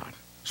up for God.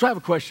 So I have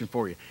a question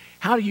for you.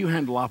 How do you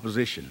handle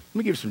opposition? Let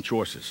me give you some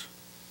choices.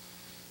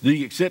 Do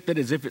you accept it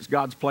as if it's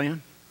God's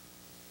plan?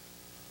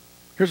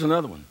 Here's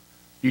another one.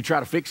 Do you try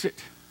to fix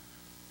it?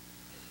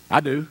 I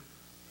do.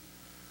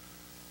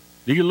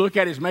 Do you look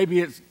at it as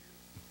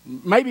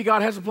maybe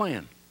God has a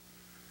plan?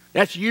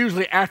 That's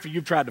usually after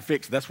you've tried to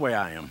fix it. That's the way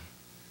I am.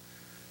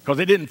 Because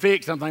it didn't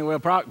fix, I'm thinking,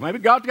 well, maybe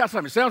God's got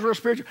something. It sounds real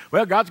spiritual.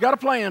 Well, God's got a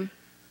plan,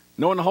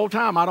 knowing the whole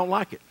time I don't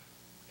like it.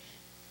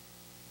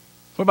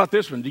 What about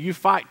this one? Do you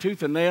fight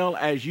tooth and nail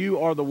as you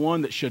are the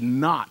one that should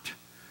not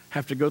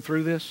have to go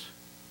through this?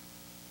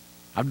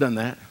 I've done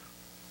that.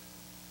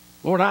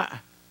 Lord,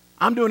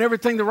 I'm doing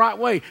everything the right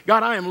way.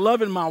 God, I am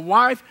loving my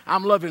wife.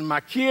 I'm loving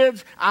my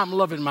kids. I'm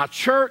loving my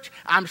church.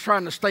 I'm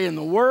trying to stay in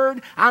the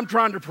Word. I'm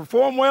trying to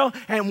perform well.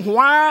 And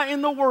why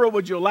in the world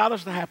would you allow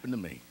this to happen to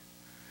me?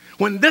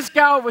 When this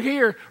guy over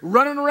here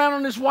running around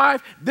on his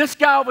wife, this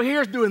guy over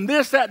here is doing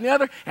this, that, and the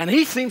other, and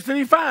he seems to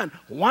be fine.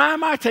 Why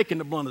am I taking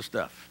the blunt of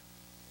stuff?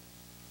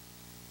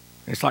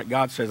 It's like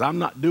God says, I'm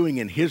not doing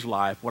in his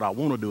life what I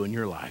want to do in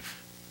your life.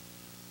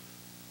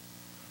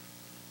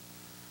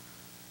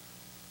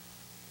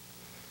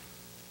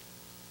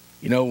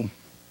 You know,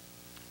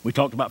 we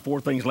talked about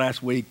 4 things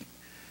last week.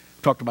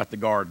 We talked about the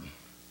garden.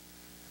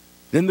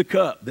 Then the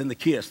cup, then the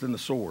kiss, then the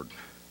sword.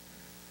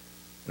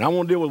 And I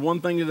want to deal with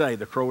one thing today,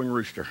 the crowing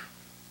rooster.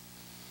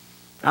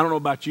 I don't know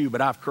about you,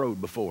 but I've crowed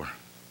before.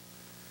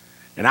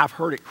 And I've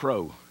heard it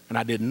crow, and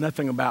I did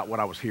nothing about what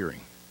I was hearing.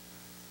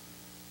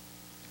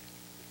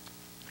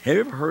 Have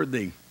you ever heard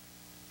I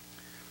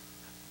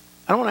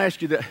don't want to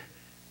ask you that,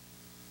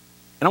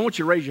 and I want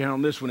you to raise your hand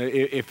on this one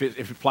if it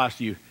applies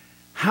to you.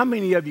 How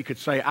many of you could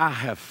say,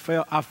 I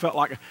felt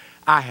like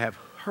I have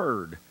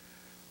heard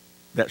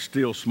that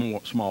still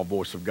small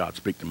voice of God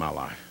speak to my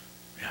life?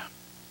 Yeah.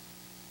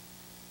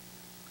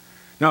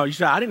 No, you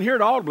say, I didn't hear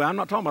it audibly. I'm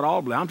not talking about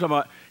audibly. I'm talking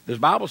about, the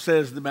Bible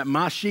says that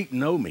my sheep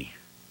know me.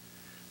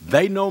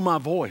 They know my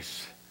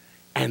voice,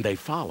 and they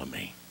follow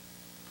me.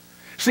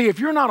 See, if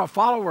you're not a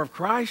follower of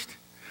Christ,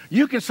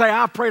 you can say,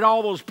 I prayed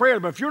all those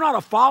prayers, but if you're not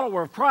a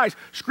follower of Christ,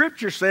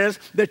 Scripture says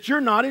that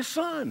you're not his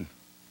son.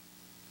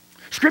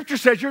 Scripture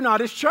says you're not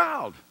his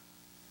child.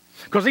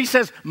 Because he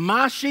says,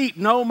 my sheep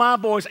know my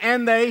voice,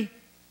 and they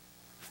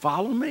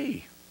follow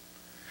me.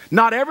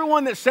 Not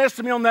everyone that says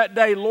to me on that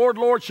day, Lord,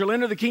 Lord, shall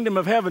enter the kingdom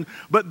of heaven,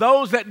 but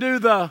those that do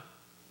the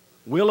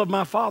will of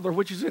my Father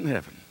which is in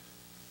heaven.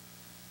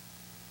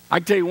 I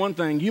can tell you one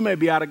thing, you may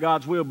be out of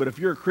God's will, but if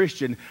you're a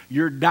Christian,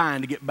 you're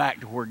dying to get back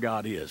to where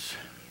God is.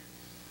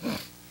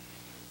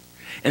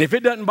 And if it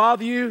doesn't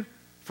bother you,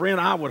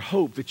 friend, I would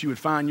hope that you would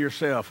find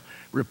yourself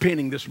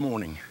repenting this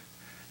morning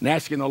and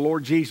asking the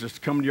Lord Jesus to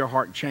come into your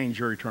heart and change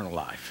your eternal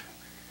life.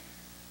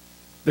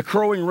 The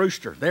crowing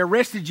rooster. They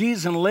arrested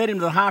Jesus and led him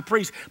to the high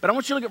priest. But I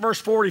want you to look at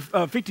verse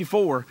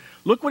 54.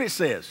 Look what it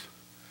says.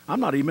 I'm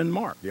not even in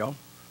Mark, y'all.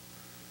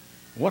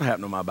 What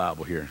happened to my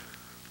Bible here?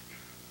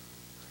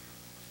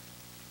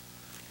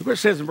 Look what it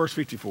says in verse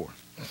 54.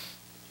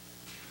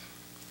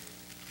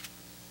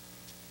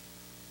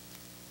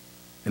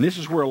 And this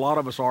is where a lot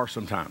of us are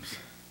sometimes.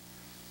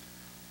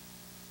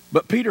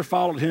 But Peter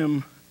followed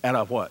him at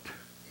a what?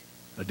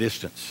 A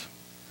distance.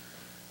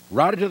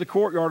 Right into the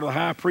courtyard of the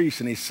high priest,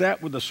 and he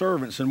sat with the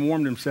servants and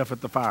warmed himself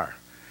at the fire.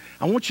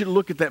 I want you to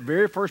look at that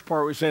very first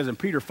part where it says, and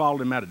Peter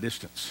followed him at a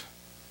distance.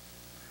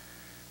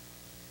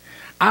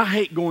 I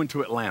hate going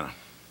to Atlanta.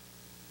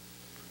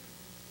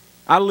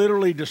 I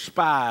literally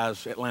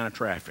despise Atlanta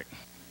traffic.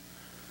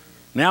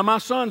 Now, my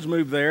sons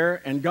moved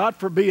there, and God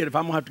forbid if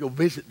I'm going to have to go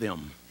visit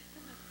them.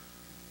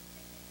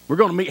 We're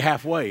going to meet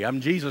halfway.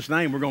 In Jesus'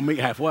 name, we're going to meet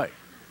halfway.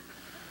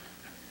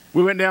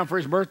 We went down for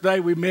his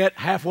birthday. We met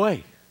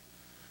halfway.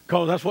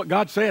 Because that's what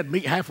God said,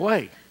 meet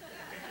halfway.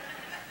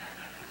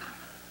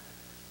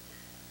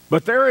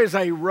 But there is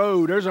a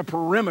road, there's a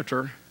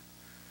perimeter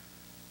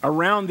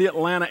around the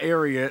Atlanta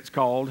area. It's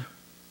called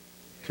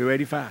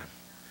 285.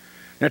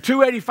 Now,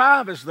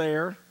 285 is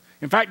there.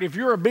 In fact, if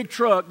you're a big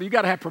truck, you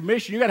got to have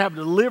permission. You got to have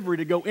delivery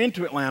to go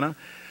into Atlanta.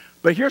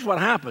 But here's what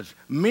happens.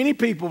 Many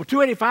people,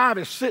 285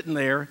 is sitting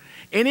there,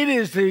 and it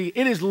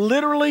is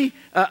literally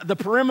the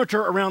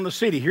perimeter around the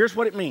city. Here's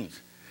what it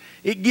means.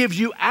 It gives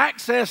you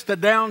access to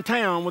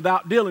downtown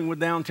without dealing with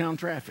downtown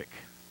traffic.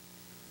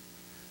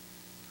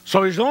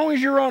 So as long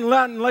as you're on,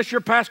 unless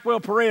you're Pascual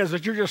Perez,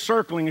 that you're just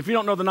circling. If you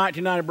don't know the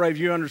 1990 Braves,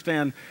 you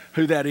understand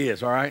who that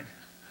is, all right?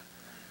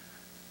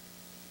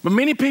 But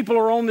many people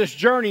are on this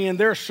journey and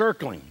they're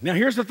circling. Now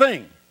here's the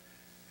thing.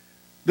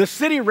 The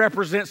city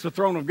represents the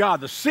throne of God.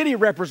 The city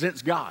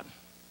represents God.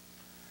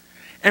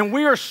 And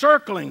we are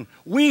circling.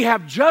 We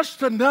have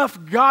just enough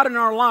God in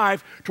our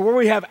life to where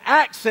we have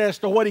access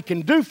to what he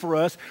can do for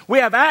us. We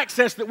have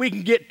access that we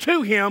can get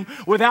to him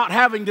without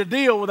having to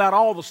deal with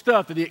all the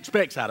stuff that he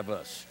expects out of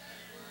us.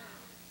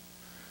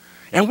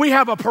 And we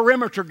have a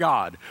perimeter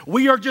God.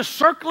 We are just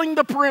circling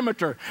the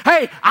perimeter.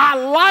 Hey, I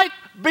like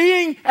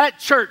being at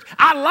church.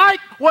 I like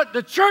what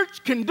the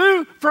church can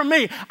do for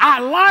me.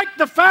 I like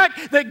the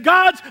fact that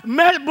God's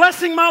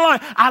blessing my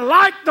life. I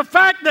like the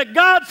fact that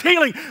God's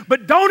healing.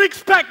 But don't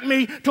expect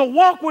me to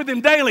walk with him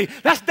daily.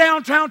 That's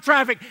downtown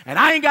traffic, and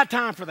I ain't got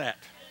time for that.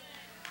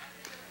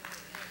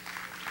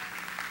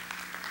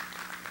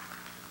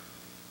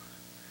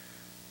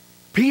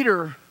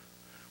 Peter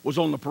was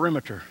on the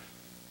perimeter.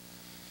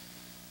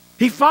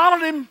 He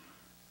followed him,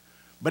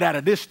 but at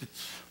a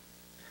distance.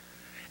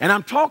 And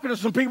I'm talking to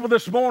some people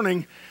this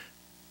morning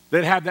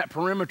that have that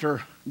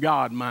perimeter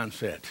God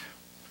mindset.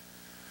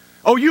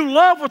 Oh, you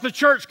love what the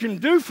church can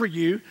do for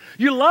you.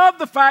 You love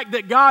the fact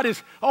that God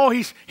is,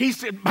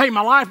 he's hey,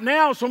 my life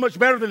now is so much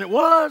better than it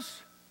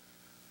was.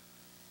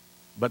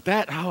 But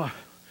I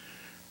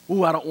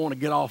don't want to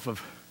get off of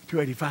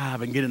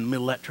 285 and get in the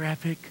middle of that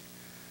traffic.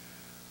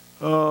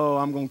 Oh,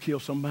 I'm going to kill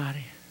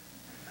somebody.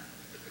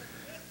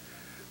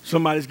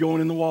 Somebody's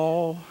going in the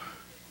wall.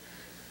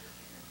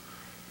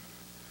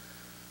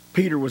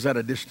 Peter was at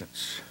a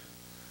distance.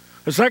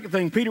 The second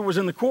thing, Peter was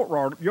in the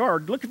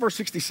courtyard. Look at verse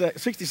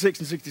 66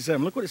 and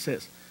 67. Look what it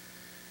says.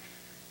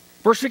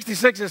 Verse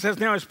 66, it says,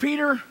 now as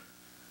Peter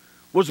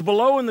was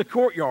below in the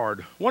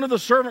courtyard, one of the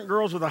servant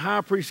girls of the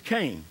high priest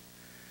came.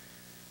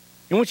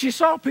 And when she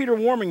saw Peter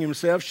warming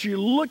himself, she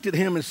looked at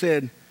him and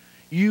said,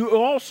 you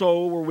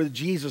also were with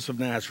Jesus of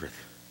Nazareth.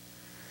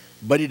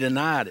 But he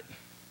denied it,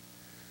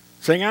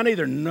 saying, I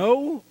neither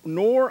know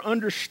nor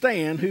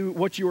understand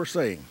what you are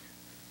saying.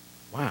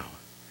 Wow.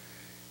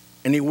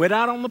 And he went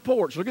out on the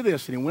porch. Look at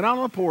this. And he went out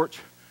on the porch,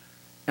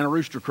 and a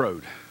rooster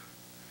crowed.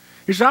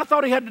 He said, I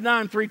thought he had to deny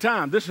him 3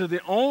 times. This is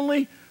the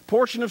only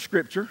portion of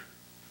Scripture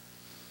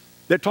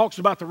that talks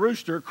about the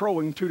rooster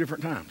crowing 2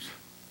 different times.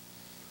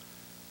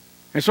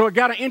 And so it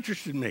got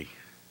interested me.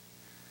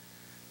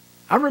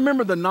 I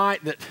remember the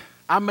night that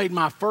I made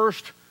my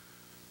first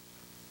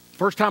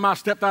time I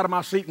stepped out of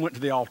my seat and went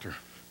to the altar.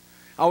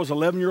 I was an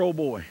 11-year-old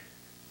boy.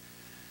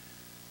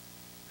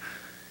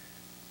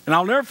 And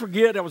I'll never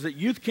forget, I was at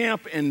youth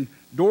camp in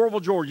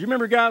Doraville, Georgia. You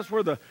remember, guys,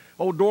 where the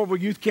old Doraville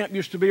youth camp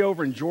used to be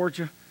over in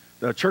Georgia?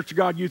 The Church of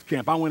God youth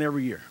camp. I went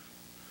every year.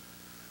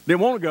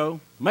 Didn't want to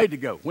go, made to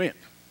go, went.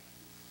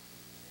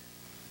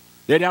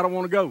 Daddy, I don't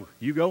want to go.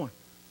 You going?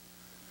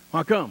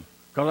 Why come?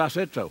 Because I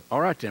said so. All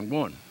right, then, I'm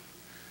going.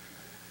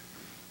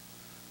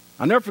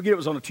 I'll never forget, it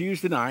was on a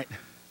Tuesday night.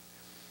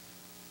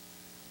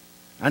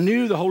 I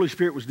knew the Holy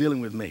Spirit was dealing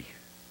with me.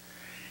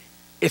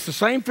 It's the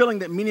same feeling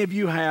that many of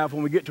you have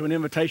when we get to an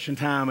invitation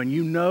time and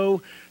you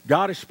know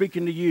God is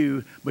speaking to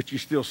you, but you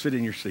still sit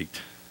in your seat.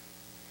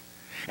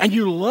 And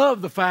you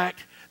love the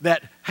fact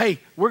that, hey,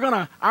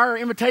 our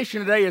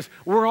invitation today is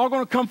we're all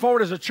going to come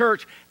forward as a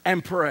church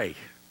and pray.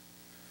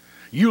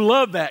 You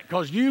love that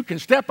because you can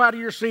step out of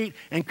your seat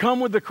and come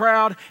with the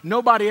crowd.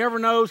 Nobody ever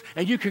knows.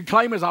 And you can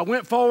claim, as I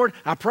went forward,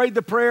 I prayed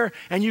the prayer,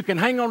 and you can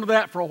hang on to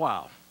that for a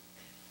while.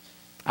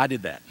 I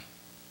did that.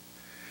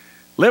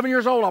 11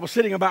 years old, I was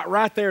sitting about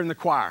right there in the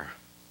choir.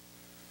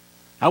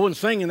 I wasn't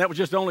singing. That was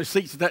just the only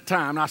seats at that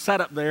time. And I sat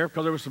up there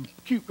because there were some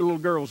cute little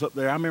girls up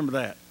there. I remember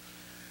that.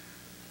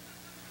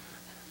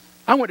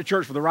 I went to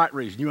church for the right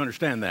reason. You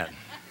understand that.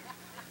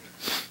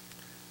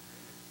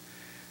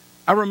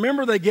 I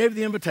remember they gave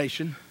the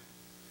invitation.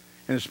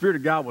 And the Spirit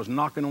of God was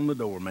knocking on the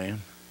door,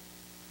 man.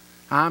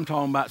 I'm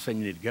talking about saying,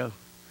 you need to go.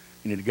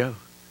 You need to go.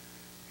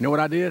 You know what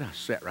I did? I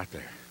sat right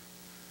there.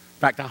 In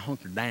fact, I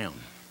hunkered down.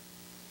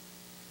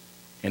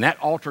 And that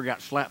altar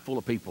got slapped full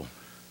of people.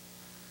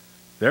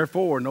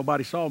 Therefore,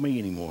 nobody saw me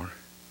anymore.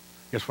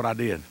 Guess what I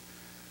did?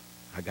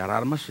 I got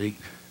out of my seat.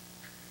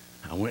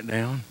 I went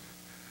down.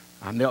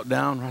 I knelt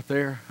down right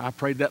there. I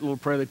prayed that little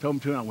prayer they told me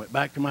to, and I went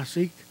back to my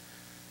seat.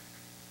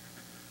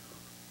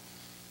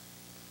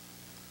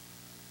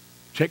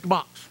 Checked the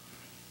box.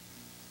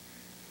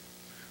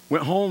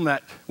 Went home,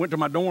 went to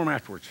my dorm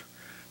afterwards.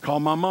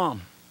 Called my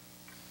mom.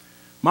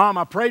 Mom,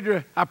 I prayed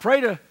to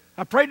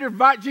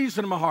invite Jesus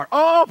into my heart.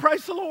 Oh,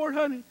 praise the Lord,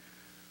 honey.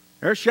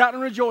 They're shouting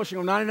and rejoicing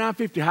on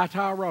 9950 High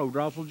Tower Road,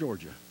 Roswell,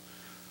 Georgia.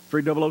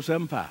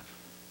 30075.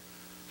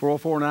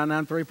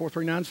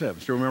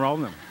 404-993-4397. Still remember all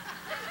of them.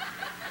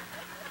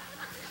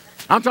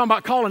 I'm talking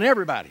about calling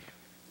everybody.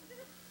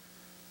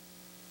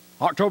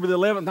 October the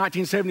 11th,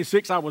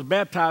 1976, I was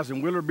baptized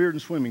in Willard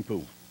Bearden Swimming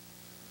Pool.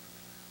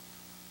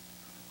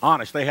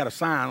 Honest, they had a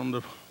sign on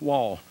the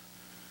wall.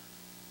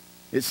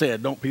 It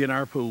said, don't pee in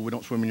our pool, we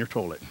don't swim in your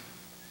toilet.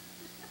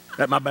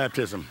 At my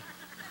baptism.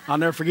 I'll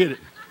never forget it.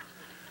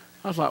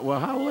 I was like, well,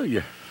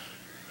 hallelujah.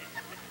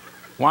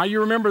 Why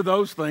you remember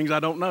those things, I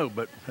don't know,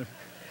 but...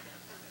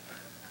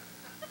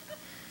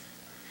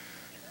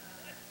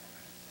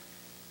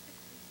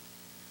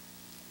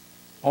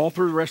 All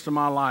through the rest of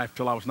my life,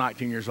 till I was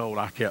 19 years old,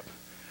 I kept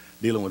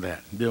dealing with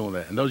that.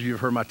 And those of you who have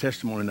heard my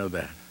testimony know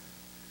that.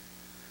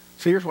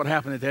 See, here's what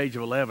happened at the age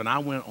of 11. I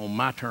went on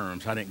my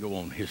terms. I didn't go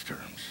on his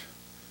terms.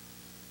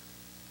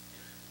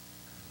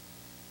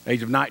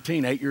 Age of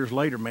 19, 8 years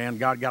later, man,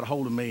 God got a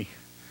hold of me.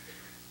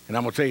 And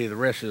I'm going to tell you, the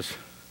rest is,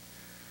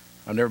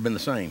 I've never been the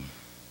same.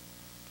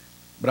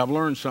 But I've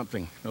learned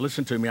something. Now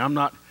listen to me. I'm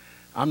not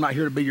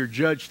here to be your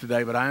judge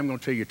today, but I am going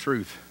to tell you the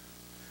truth.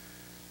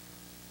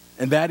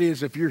 And that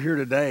is, if you're here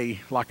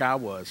today like I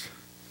was,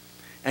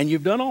 and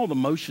you've done all the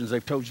motions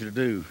they've told you to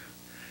do,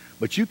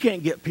 but you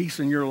can't get peace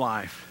in your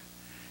life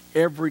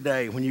every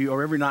day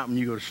or every night when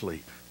you go to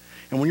sleep.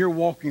 And when you're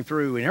walking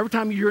through, and every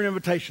time you hear an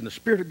invitation, the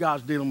Spirit of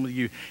God's dealing with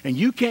you, and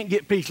you can't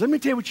get peace, let me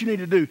tell you what you need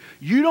to do.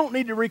 You don't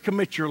need to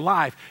recommit your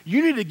life.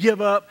 You need to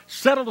give up,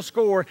 settle the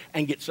score,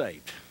 and get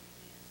saved.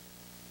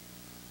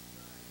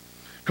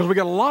 Because we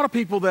got a lot of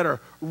people that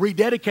are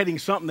rededicating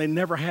something they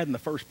never had in the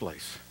first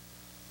place.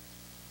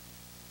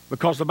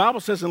 Because the Bible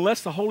says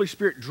unless the Holy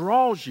Spirit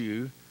draws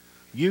you,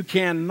 you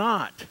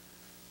cannot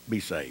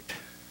be saved.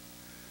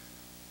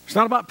 It's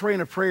not about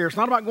praying a prayer. It's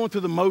not about going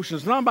through the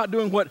motions. It's not about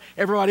doing what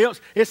everybody else.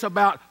 It's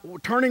about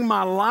turning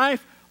my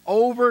life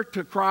over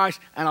to Christ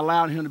and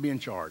allowing Him to be in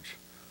charge,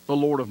 the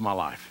Lord of my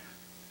life.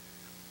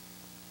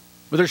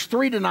 But there's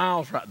 3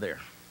 denials right there.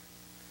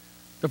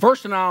 The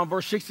first denial in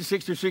verse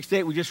 66 through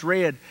 68 we just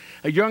read,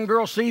 a young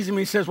girl sees him and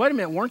he says, wait a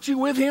minute, weren't you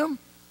with him?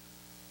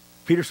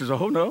 Peter says,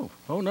 oh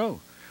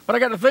no. But I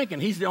got to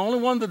thinking, he's the only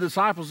one of the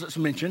disciples that's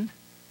mentioned.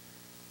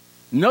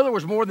 No, there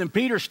was more than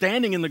Peter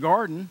standing in the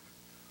garden.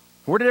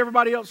 Where did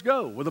everybody else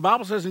go? Well, the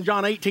Bible says in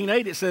John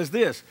 18:8, it says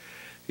this.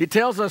 It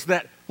tells us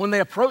that when they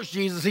approached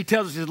Jesus, He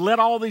tells us, let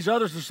all these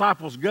other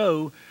disciples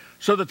go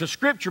so that the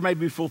scripture may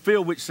be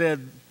fulfilled, which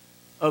said,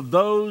 of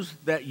those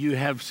that you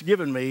have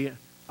given me,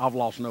 I've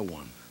lost no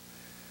one.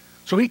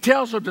 So He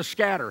tells them to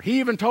scatter. He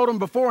even told them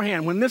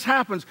beforehand, when this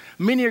happens,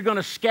 many are going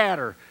to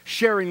scatter,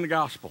 sharing the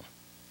gospel.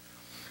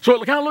 So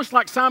it kind of looks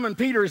like Simon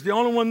Peter is the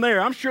only one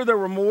there. I'm sure there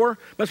were more.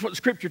 That's what the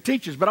scripture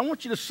teaches. But I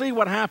want you to see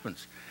what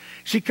happens.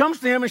 She comes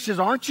to him and says,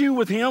 aren't you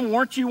with him?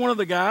 Weren't you one of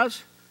the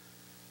guys?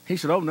 He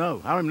said, oh,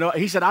 no. I don't even know.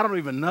 He said, I don't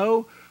even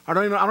know. I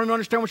don't even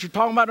understand what you're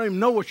talking about. I don't even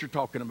know what you're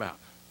talking about.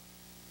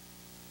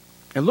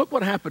 And look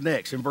what happened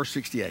next in verse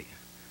 68.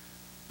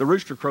 The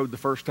rooster crowed the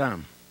first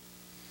time.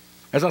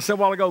 As I said a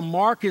while ago,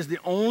 Mark is the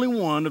only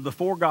one of the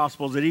 4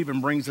 Gospels that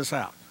even brings this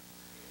out.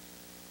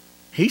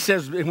 He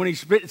says, when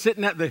he's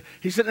sitting at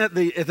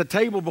the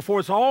table before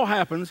this all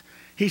happens,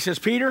 he says,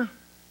 Peter,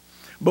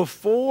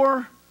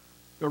 before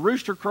the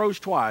rooster crows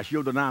twice,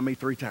 you'll deny me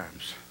 3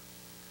 times.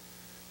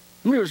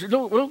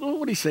 Look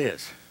what he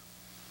says.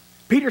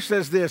 Peter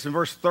says this in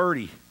verse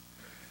 30.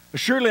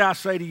 Surely I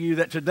say to you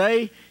that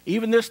today,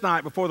 even this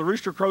night, before the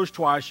rooster crows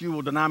twice, you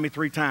will deny me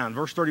 3 times.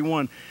 Verse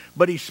 31.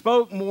 But he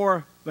spoke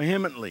more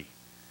vehemently.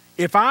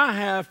 If I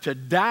have to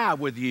die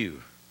with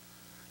you,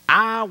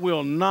 I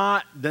will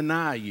not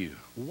deny you.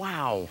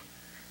 Wow.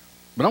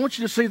 But I want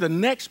you to see the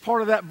next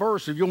part of that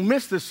verse. If you'll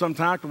miss this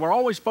sometime, because we're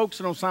always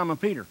focusing on Simon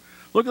Peter.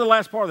 Look at the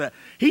last part of that.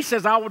 He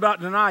says, I will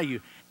not deny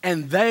you.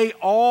 And they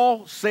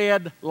all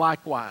said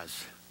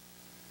likewise.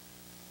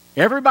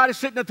 Everybody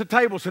sitting at the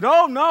table said,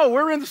 oh, no,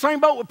 we're in the same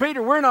boat with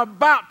Peter. We're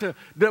not going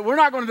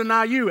to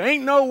deny you.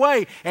 Ain't no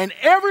way. And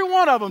every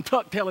one of them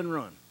tucked tail and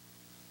run.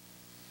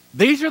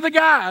 These are the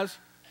guys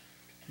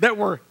that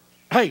were,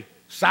 hey,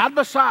 side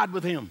by side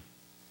with him.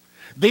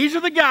 These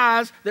are the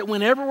guys that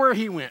went everywhere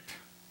he went.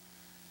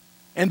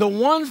 And the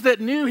ones that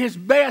knew his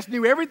best,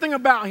 knew everything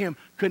about him,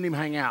 couldn't even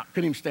hang out,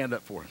 couldn't even stand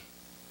up for him.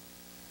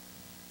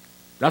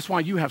 That's why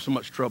you have so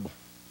much trouble.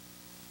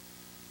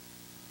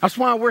 That's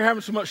why we're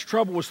having so much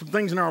trouble with some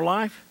things in our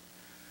life.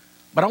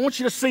 But I want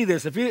you to see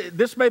this.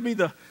 This may be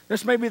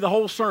the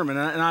whole sermon,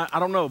 and I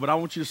don't know, but I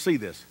want you to see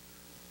this.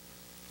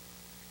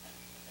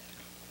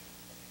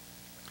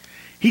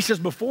 He says,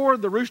 before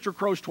the rooster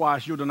crows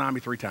twice, you'll deny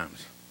me 3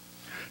 times.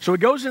 So he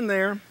goes in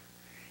there,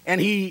 and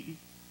he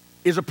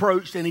is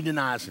approached, and he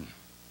denies him.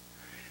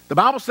 The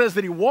Bible says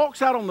that he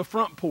walks out on the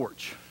front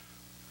porch.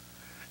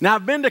 Now,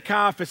 I've been to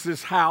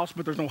Caiaphas' house,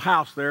 but there's no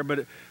house there,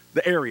 but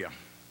the area.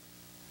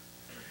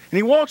 And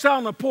he walks out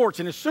on the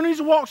porch, and as soon as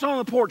he walks out on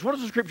the porch, what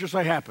does the scripture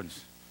say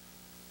happens?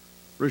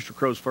 Rooster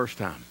crows first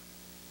time.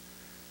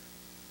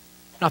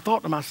 And I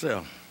thought to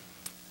myself,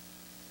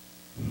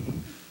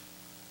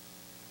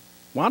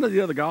 why do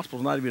the other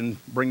Gospels not even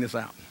bring this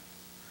out?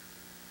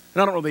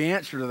 And I don't know the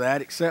answer to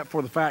that, except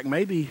for the fact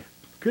maybe,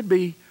 could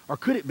be, or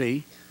could it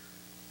be,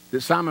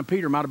 that Simon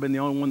Peter might have been the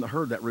only one that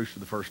heard that rooster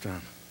the first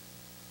time.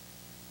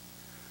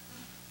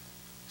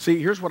 See,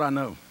 here's what I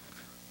know.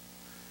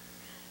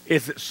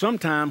 Is that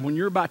sometime when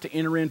you're about to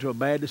enter into a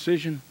bad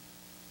decision,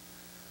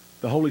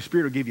 the Holy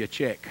Spirit will give you a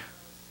check.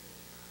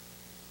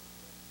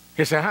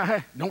 He'll say,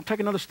 hey, don't take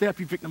another step,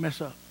 you're fixing to mess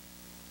up.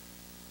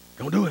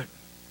 Don't do it.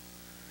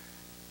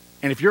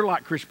 And if you're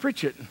like Chris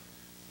Pritchett,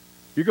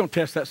 you're going to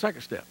test that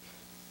second step.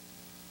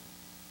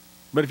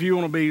 But if you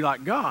want to be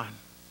like God,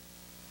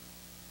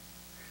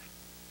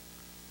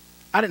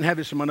 I didn't have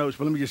this in my notes,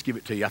 but let me just give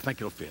it to you. I think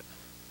it'll fit.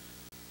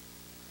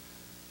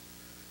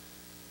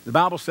 The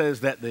Bible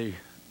says that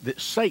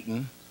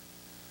Satan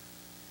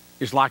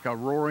is like a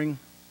roaring,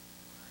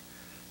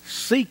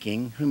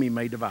 seeking whom he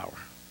may devour.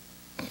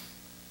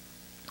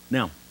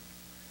 Now,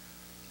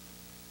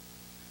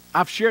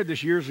 I've shared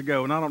this years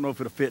ago, and I don't know if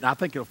it'll fit. I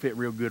think it'll fit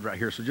real good right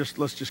here, so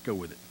let's just go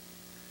with it.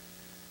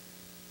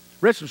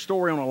 Read some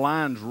story on a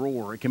lion's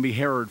roar. It can be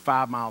heard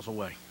 5 miles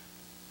away.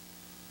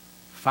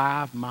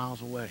 5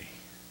 miles away.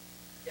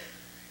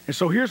 And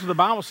so here's what the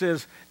Bible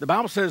says. The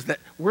Bible says that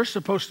we're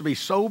supposed to be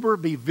sober,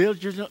 be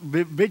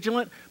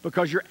vigilant,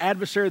 because your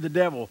adversary, the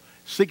devil,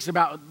 seeks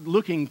about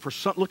looking for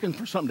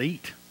something to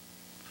eat.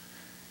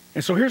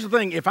 And so here's the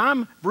thing. If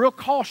I'm real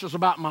cautious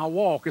about my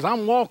walk, as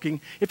I'm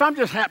walking, if I'm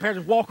just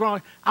haphazard walking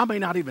around, I may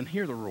not even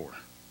hear the roar.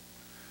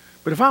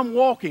 But if I'm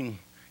walking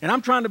and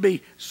I'm trying to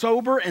be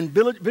sober and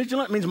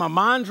vigilant, it means my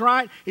mind's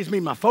right. It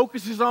means my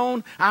focus is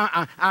on.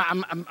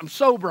 I'm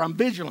sober. I'm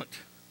vigilant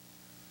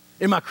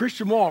in my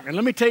Christian walk. And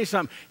let me tell you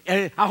something.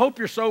 I hope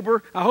you're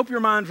sober. I hope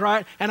your mind's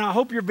right. And I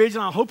hope you're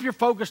vigilant. I hope you're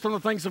focused on the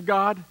things of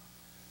God.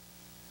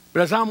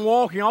 But as I'm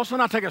walking, all of a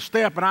sudden I take a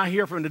step and I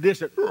hear from the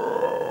distance,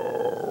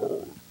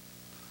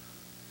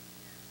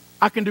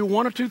 I can do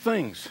one or two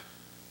things.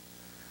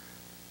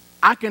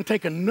 I can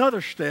take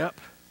another step,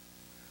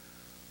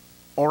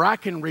 or I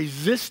can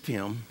resist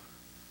him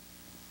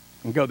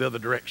and go the other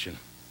direction.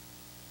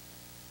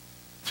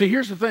 See,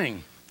 here's the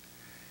thing.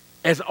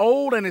 As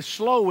old and as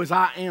slow as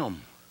I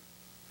am,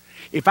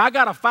 if I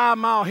got a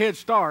 5-mile head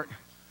start,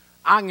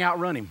 I can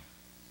outrun him.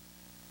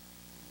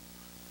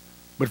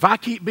 But if I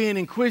keep being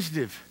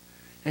inquisitive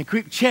and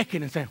keep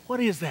checking and saying,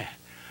 what is that?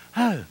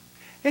 Oh,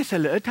 it's a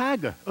little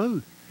tiger.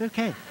 Oh,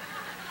 okay.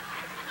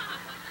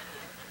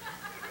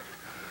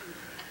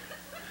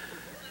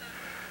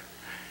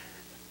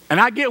 And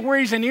I get where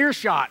he's in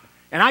earshot,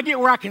 and I get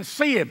where I can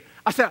see him.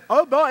 I said,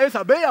 oh boy, it's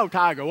a big old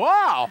tiger.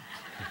 Wow.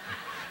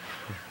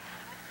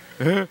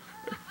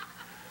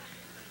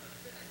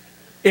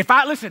 If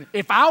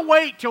I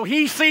wait till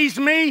he sees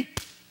me,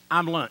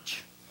 I'm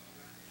lunch.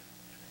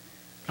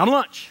 I'm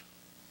lunch.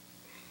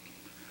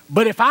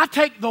 But if I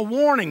take the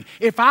warning,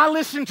 if I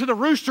listen to the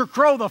rooster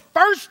crow the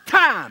first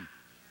time,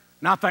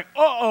 and I think,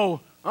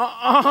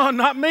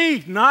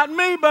 not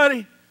me,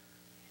 buddy.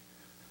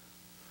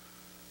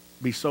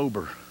 Be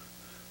sober,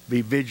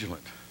 be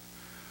vigilant,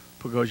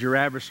 because your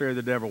adversary,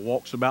 the devil,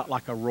 walks about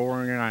like a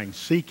roaring lion,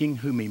 seeking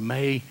whom he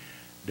may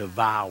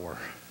devour.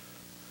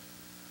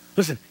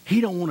 Listen,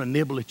 he don't want to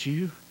nibble at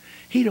you.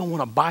 He don't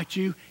want to bite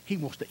you. He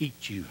wants to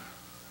eat you.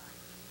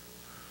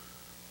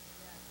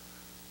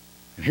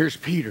 And here's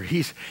Peter.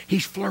 He's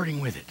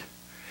flirting with it.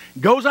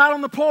 Goes out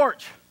on the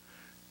porch.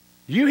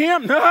 You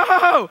him?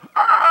 No!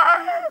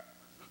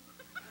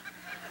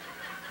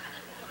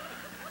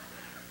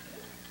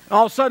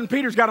 All of a sudden,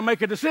 Peter's got to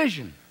make a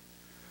decision.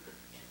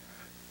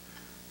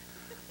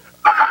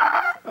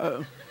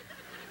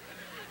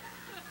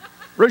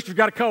 Rooster's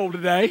got a cold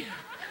today.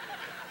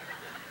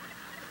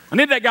 I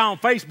need that guy on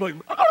Facebook.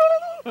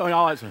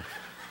 All that stuff.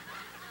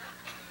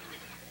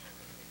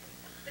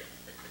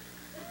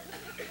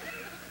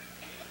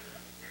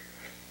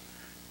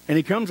 And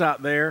he comes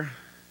out there,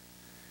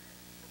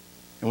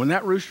 and when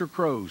that rooster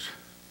crows,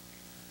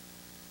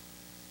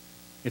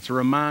 it's a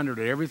reminder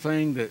to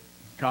everything that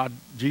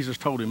Jesus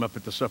told him up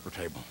at the supper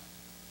table.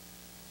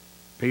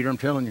 Peter, I'm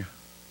telling you,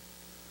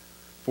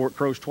 before it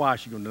crows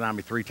twice, you're going to deny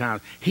me 3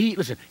 times. He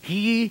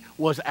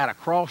was at a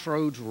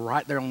crossroads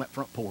right there on that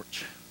front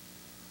porch.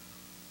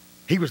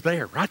 He was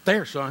there, right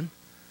there, son.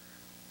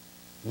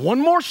 One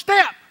more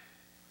step.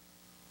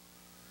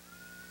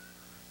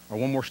 Or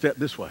one more step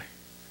this way.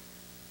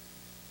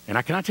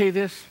 And can I tell you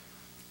this?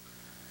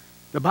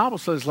 The Bible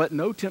says, let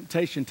no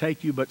temptation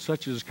take you but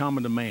such as is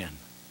common to man.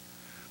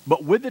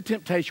 But with the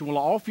temptation will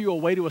offer you a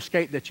way to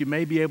escape that you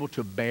may be able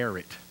to bear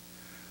it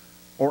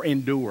or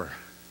endure.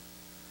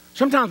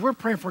 Sometimes we're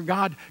praying for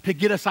God to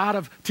get us out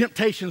of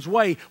temptation's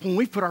way when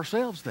we put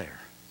ourselves there.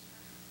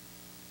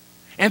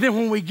 And then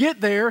when we get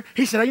there,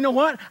 he said, you know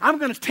what? I'm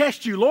going to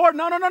test you, Lord.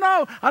 No.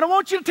 I don't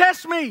want you to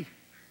test me.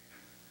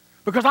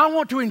 Because I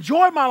want to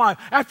enjoy my life.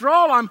 After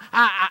all,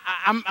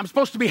 I'm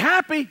supposed to be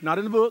happy. Not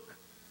in the book.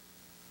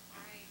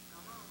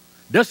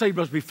 It does say you're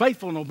supposed to be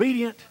faithful and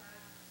obedient.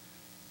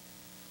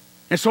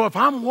 And so if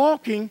I'm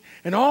walking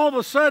and all of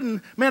a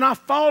sudden, man, I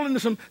fall into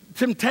some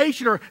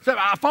temptation or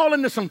I fall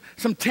into some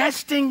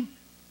testing,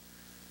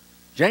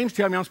 James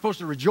tells me I'm supposed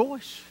to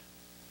rejoice.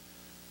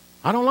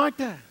 I don't like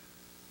that.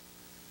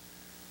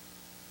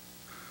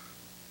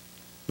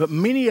 But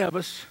many of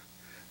us,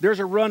 there's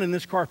a run in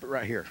this carpet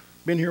right here.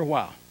 Been here a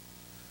while.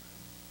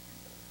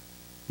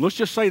 Let's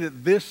just say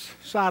that this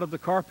side of the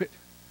carpet,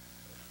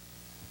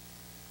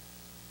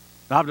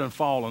 I've done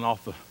fallen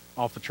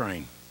off the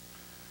train.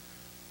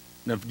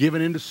 And I've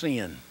given into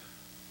sin.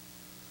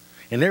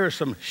 And there is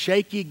some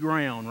shaky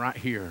ground right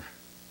here.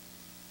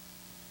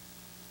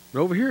 But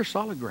over here is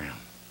solid ground.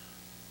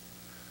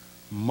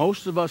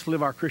 Most of us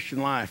live our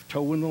Christian life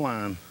toeing the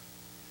line.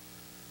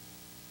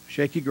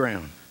 Shaky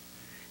ground.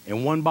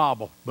 And one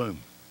bobble, boom.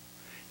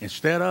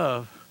 Instead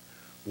of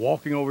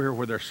walking over here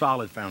where there's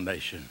solid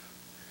foundation.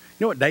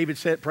 You know what David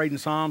said, prayed in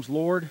Psalms?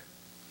 Lord,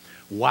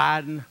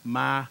 widen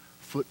my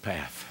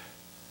footpath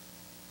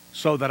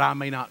so that I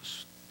may not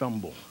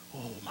stumble.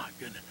 Oh, my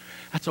goodness.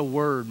 That's a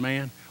word,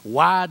 man.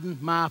 Widen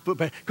my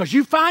footpath. Because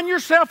you find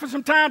yourself in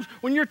some times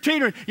when you're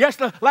teetering. Yes,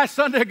 last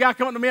Sunday, a guy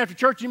came up to me after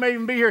church. You may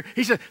even be here.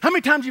 He said, how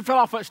many times you fell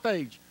off that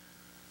stage?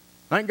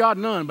 Thank God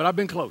none, but I've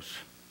been close.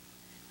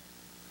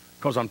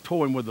 Because I'm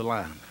toying with the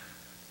line.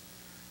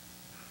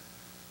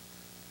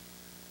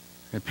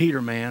 And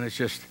Peter, man, is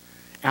just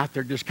out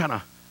there just kind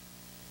of,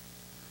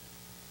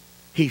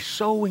 he's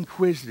so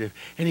inquisitive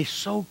and he's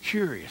so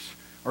curious.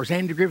 Or as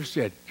Andy Griffith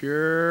said,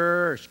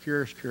 curious.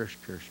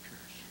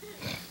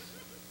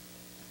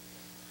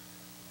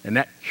 And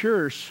that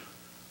curious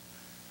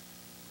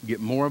get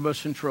more of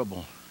us in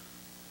trouble.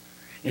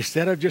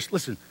 Instead of just,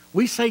 listen,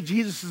 we say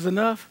Jesus is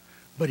enough,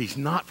 but he's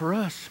not for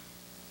us.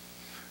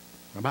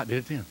 I about did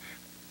it then.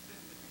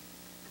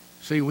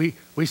 See, we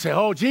say,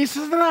 oh, Jesus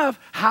is enough.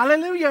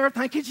 Hallelujah.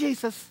 Thank you,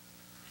 Jesus.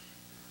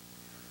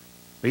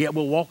 But yet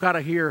we'll walk out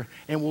of here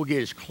and we'll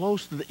get as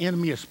close to the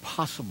enemy as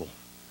possible.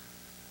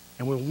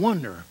 And we'll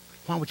wonder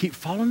why we keep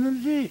falling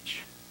in the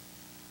ditch.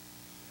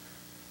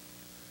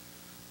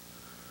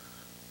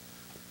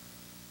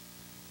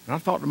 And I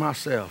thought to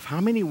myself,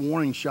 how many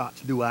warning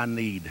shots do I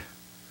need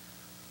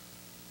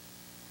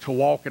to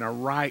walk in a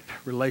right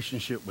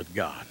relationship with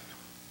God?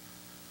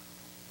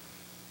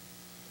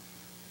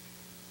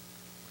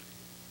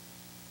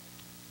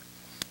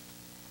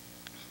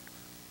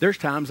 There's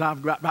times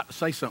I've got about to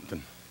say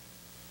something.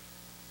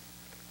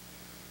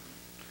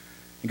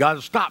 And God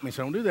will stop me and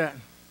say, don't do that.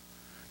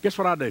 Guess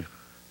what I do?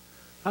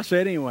 I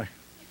say it anyway.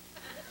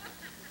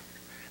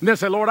 And then I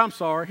say, Lord, I'm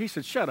sorry. He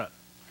said, shut up.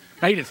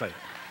 No, he didn't say it.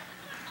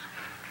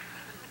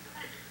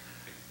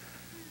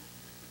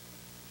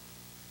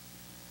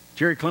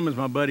 Jerry Clemens,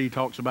 my buddy,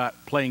 talks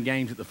about playing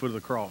games at the foot of the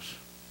cross.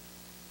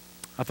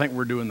 I think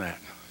we're doing that.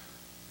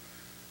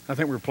 I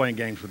think we're playing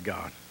games with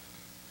God.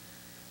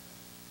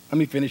 Let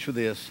me finish with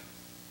this.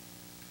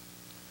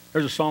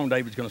 There's a song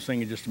David's going to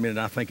sing in just a minute, and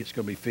I think it's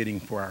going to be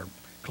fitting for our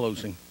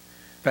closing.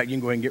 In fact, you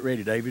can go ahead and get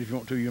ready, David, if you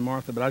want to, you and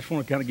Martha, but I just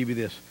want to kind of give you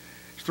this.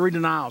 It's 3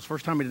 denials.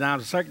 First time he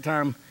denies. The second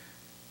time,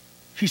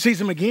 she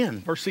sees him again,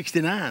 verse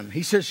 69.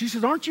 She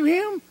says, aren't you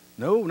him?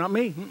 No, not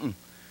me.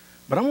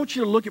 But I want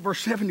you to look at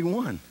verse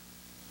 71.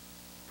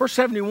 Verse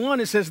 71,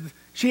 it says,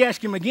 she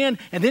asked him again,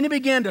 and then he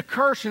began to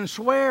curse and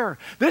swear.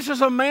 This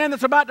is a man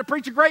that's about to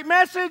preach a great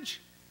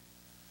message.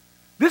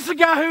 This is a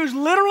guy who's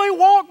literally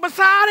walked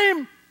beside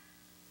him.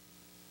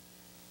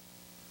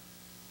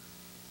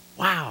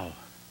 Wow.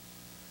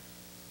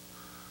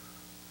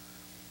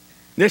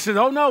 They said,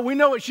 oh no, we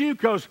know it's you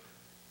because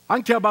I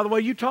can tell by the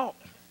way you talk.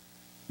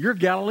 You're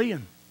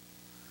Galilean.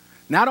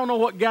 Now I don't know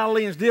what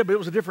Galileans did, but it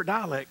was a different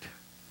dialect.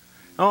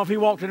 I don't know if he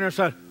walked in there and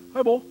said,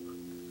 hey boy.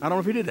 I don't know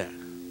if he did that.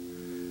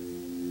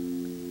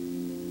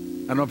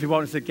 I don't know if he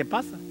walked in and said, ¿Qué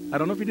pasa? I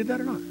don't know if he did that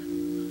or not. I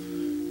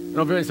don't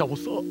know if he said,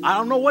 what's up? I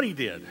don't know what he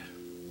did.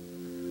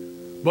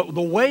 But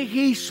the way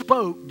he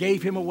spoke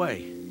gave him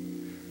away.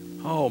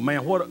 Oh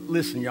man,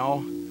 listen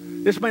y'all.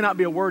 This may not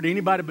be a word to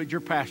anybody but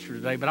your pastor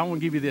today, but I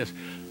want to give you this.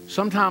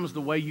 Sometimes the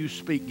way you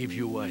speak gives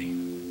you away.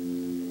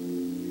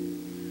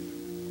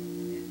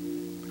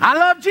 I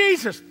love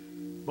Jesus,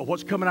 but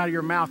what's coming out of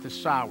your mouth is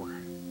sour.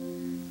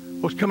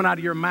 What's coming out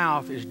of your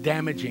mouth is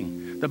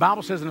damaging. The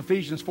Bible says in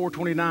Ephesians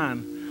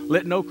 4:29,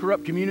 let no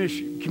corrupt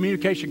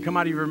communication come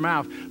out of your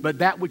mouth, but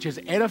that which is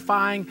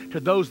edifying to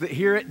those that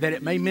hear it, that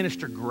it may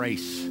minister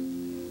grace.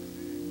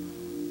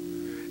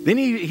 Then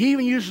he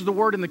even uses the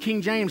word in the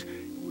King James,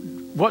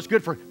 what's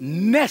good for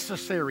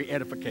necessary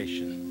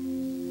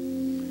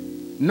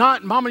edification.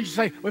 Not, Mama used to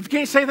say, well, if you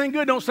can't say anything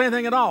good, don't say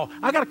anything at all.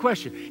 I got a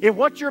question. If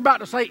what you're about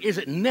to say, is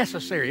it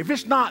necessary? If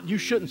it's not, you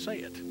shouldn't say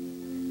it.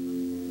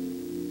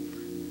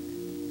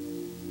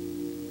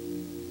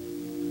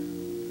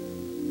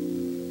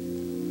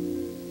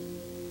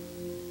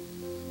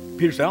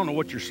 Peter said, I don't know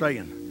what you're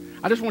saying.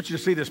 I just want you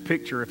to see this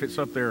picture, if it's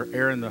up there,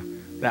 Aaron,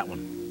 that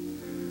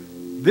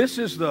one. This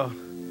is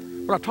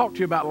what I talked to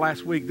you about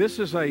last week. This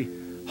is a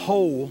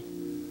hole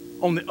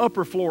on the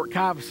upper floor at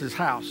Caiaphas'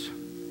 house.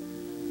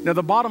 Now,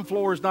 the bottom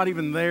floor is not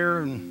even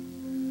there,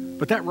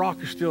 but that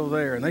rock is still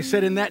there. And they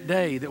said in that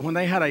day that when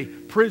they had a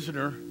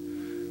prisoner,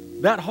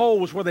 that hole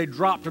was where they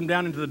dropped him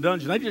down into the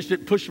dungeon. They just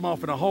didn't push him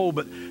off in a hole,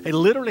 but they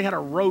literally had a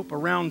rope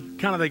around,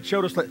 they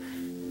showed us that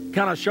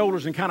kind of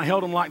shoulders and kind of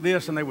held him like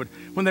this. And they would,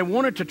 when they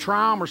wanted to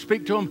try him or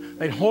speak to him,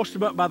 they'd hoist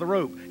him up by the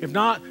rope. If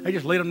not, they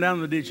just laid him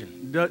down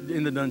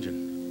in the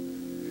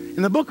dungeon.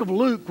 In the book of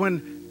Luke,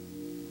 when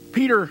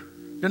Peter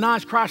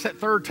denies Christ that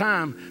third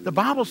time, the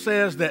Bible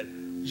says that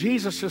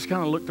Jesus just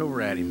kind of looked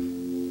over at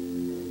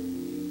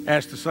him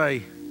as to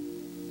say,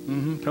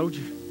 told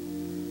you.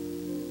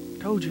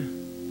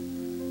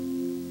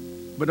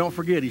 But don't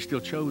forget, he still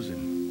chose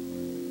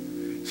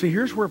him. See,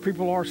 here's where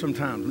people are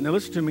sometimes. Now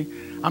listen to me.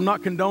 I'm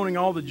not condoning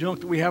all the junk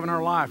that we have in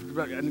our life.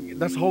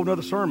 That's a whole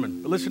other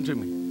sermon. But listen to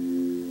me.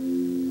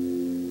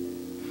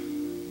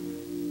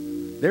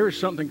 There is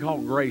something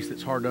called grace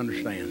that's hard to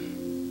understand.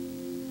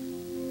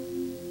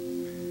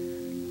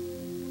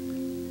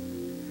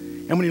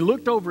 And when he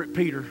looked over at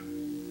Peter,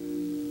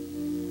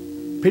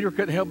 Peter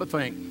couldn't help but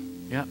think,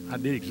 yeah, I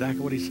did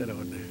exactly what he said I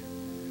would do.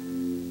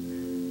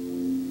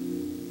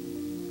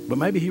 But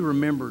maybe he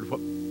remembered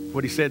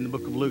what he said in the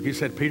book of Luke. He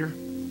said, Peter,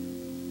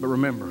 but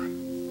remember,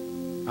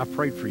 I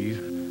prayed for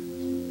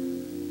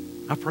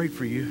you. I prayed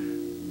for you.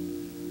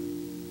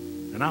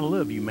 And I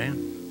love you,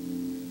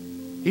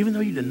 man. Even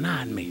though you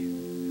denied me.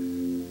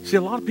 See,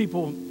 a lot of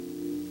people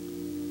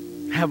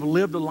have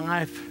lived a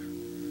life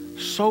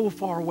so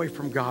far away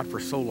from God for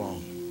so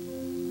long.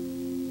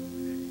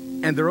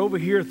 And they're over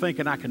here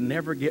thinking, I can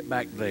never get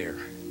back there.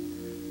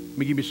 Let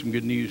me give you some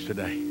good news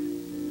today.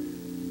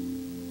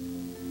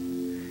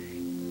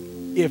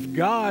 If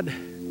God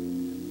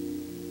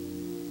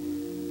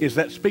is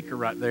that speaker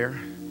right there,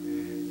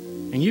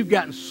 and you've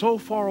gotten so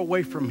far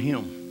away from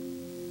him,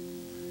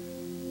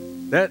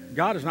 that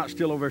God is not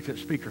still over at that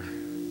speaker.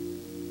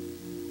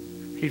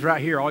 He's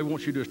right here. All he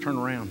wants you to do is turn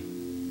around.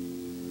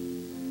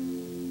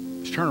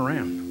 Just turn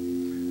around.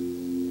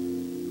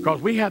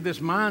 Because we have this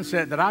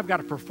mindset that I've got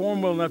to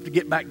perform well enough to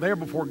get back there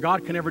before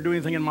God can ever do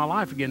anything in my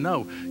life again.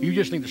 No, you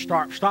just need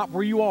to stop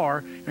where you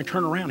are and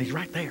turn around. He's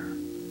right there.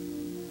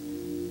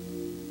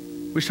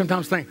 We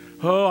sometimes think,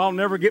 oh, I'll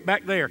never get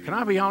back there. Can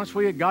I be honest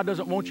with you? God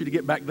doesn't want you to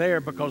get back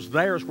there because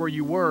there's where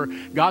you were.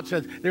 God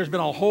says, there's been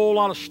a whole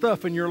lot of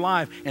stuff in your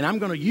life, and I'm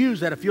going to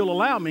use that if you'll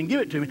allow me and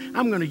give it to me.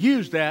 I'm going to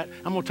use that.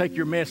 I'm going to take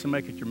your mess and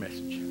make it your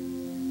message.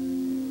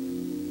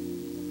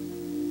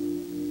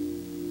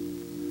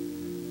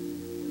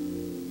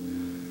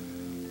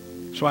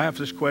 So I have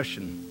this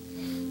question,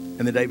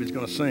 and then David's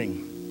going to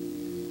sing.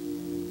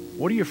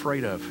 What are you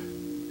afraid of?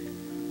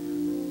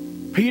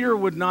 Peter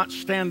would not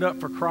stand up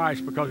for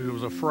Christ because he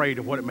was afraid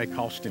of what it may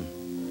cost him.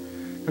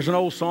 There's an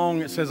old song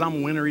that says,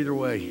 I'm a winner either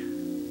way.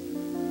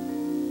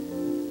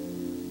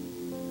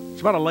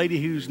 It's about a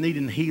lady who's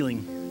needing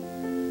healing.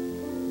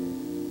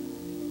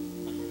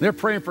 They're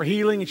praying for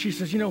healing, and she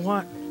says, you know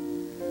what?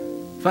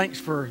 Thanks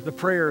for the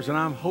prayers, and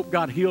I hope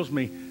God heals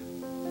me.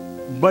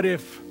 But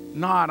if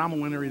not, I'm a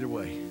winner either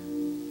way.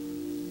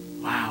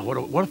 Wow,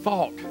 what a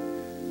thought.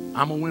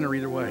 I'm a winner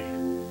either way.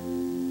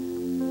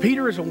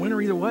 Peter is a winner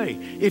either way.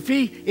 If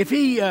he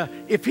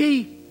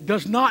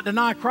does not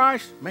deny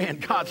Christ, man,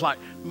 God's like,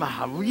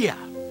 yeah.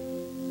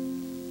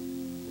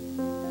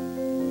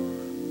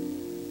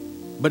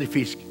 But if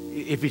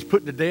he's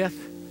put to death,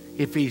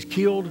 if he's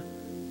killed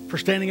for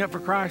standing up for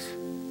Christ,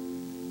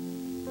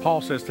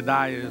 Paul says to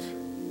die is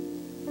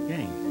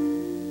gain.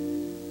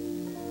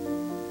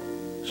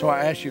 So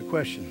I ask you a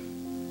question.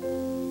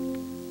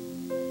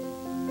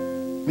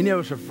 Many of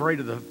us are afraid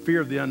of the fear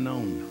of the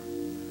unknown.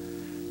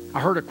 I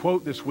heard a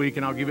quote this week,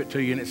 and I'll give it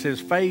to you, and it says,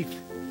 faith,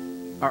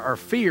 or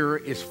fear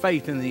is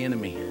faith in the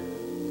enemy.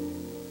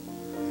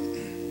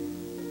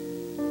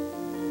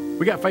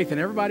 We got faith in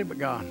everybody but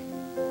God.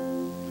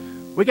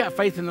 We got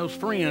faith in those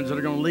friends that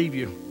are going to leave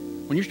you.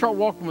 When you start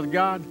walking with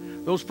God,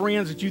 those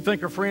friends that you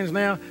think are friends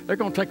now, they're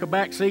going to take a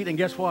back seat, and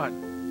guess what?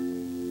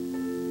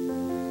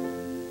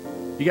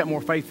 You got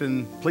more faith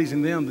in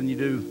pleasing them than you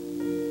do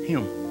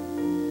Him.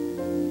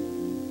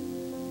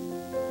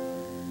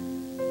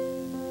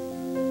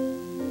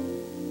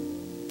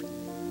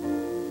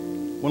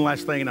 One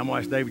last thing, and I'm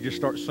going to ask David, just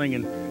start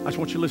singing. I just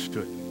want you to listen to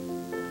it.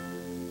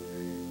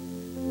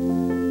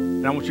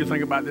 And I want you to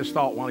think about this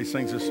thought while he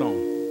sings this song.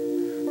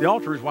 The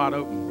altar is wide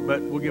open,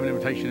 but we'll give an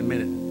invitation in a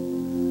minute.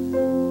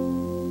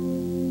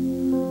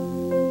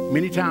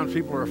 Many times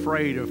people are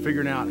afraid of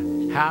figuring out,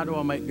 how do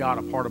I make God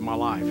a part of my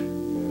life?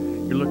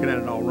 You're looking at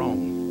it all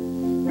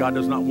wrong. God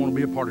does not want to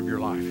be a part of your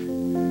life.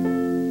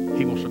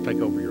 He wants to take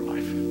over your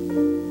life.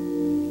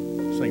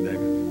 Sing, David.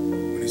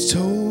 When He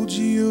told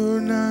you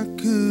you're not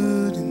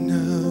good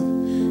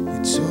enough,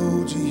 He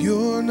told you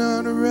you're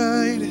not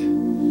right.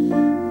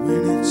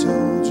 When He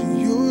told you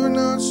you're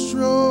not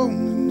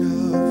strong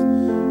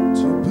enough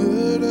to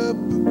put up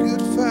a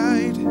good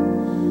fight.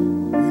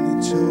 When He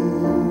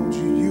told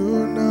you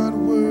you're not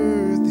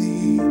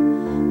worthy,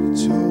 He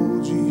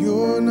told you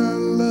you're not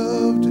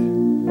loved.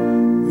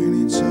 When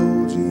He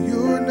told you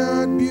you're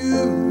not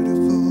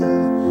beautiful,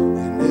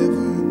 you'll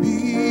never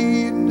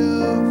be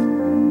enough.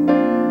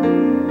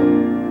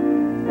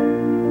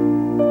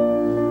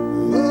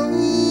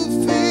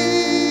 Oh, fear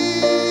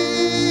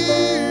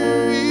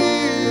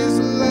is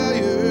a liar.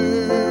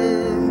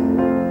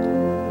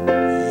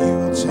 He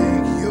will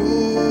take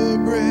your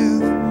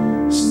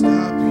breath,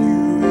 stop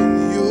you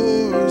in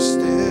your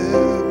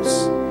steps.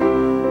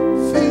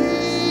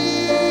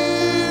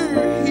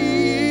 Fear,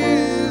 he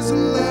is a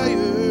liar.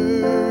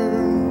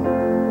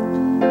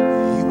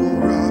 He will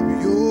rob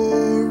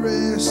your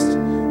rest,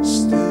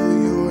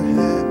 steal your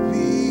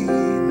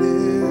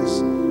happiness,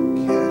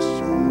 cast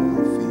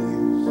your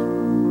fears.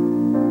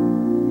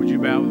 Would you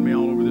bow with me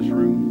all over this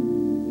room?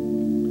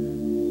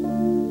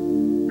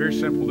 Very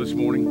simple this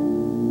morning.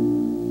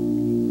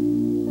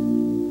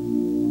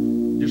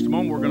 Just a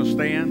moment, we're going to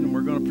stand and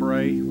we're going to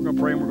pray. We're going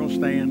to pray and we're going to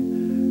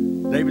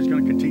stand. David's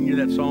going to continue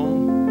that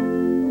song.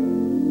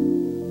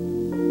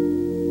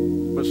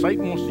 But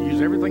Satan wants to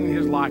use everything in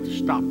his life to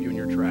stop you in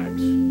your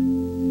tracks.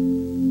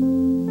 And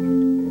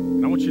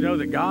I want you to know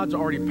that God's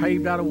already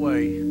paved out a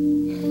way.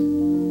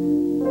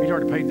 He's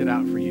already paved it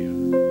out for you.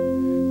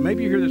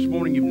 Maybe you're here this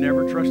morning, you've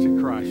never trusted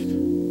Christ.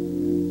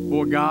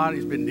 Boy, God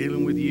has been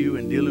dealing with you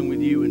and dealing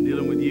with you and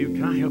dealing with you.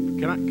 Can I help?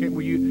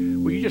 Will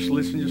you just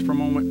listen just for a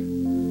moment?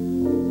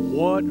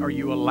 What are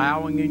you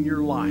allowing in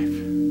your life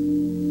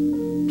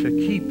to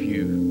keep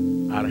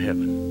you out of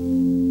heaven?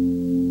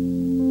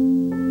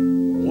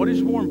 What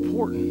is more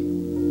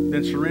important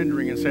than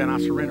surrendering and saying, I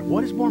surrender?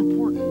 What is more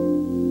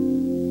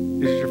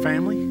important? Is it your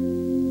family?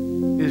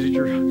 Is it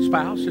your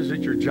spouse? Is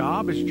it your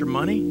job? Is it your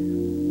money?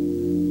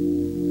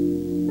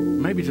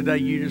 Maybe today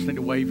you just need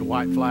to wave the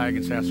white flag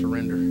and say, I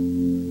surrender.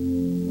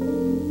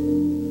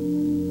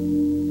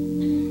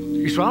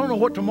 You say, I don't know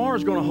what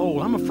tomorrow's going to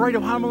hold. I'm afraid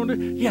of how I'm going to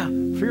do. Yeah,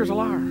 fear's a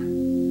liar.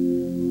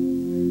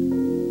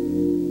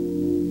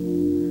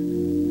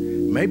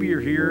 Maybe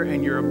you're here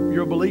and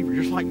you're a believer,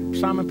 just like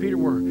Simon Peter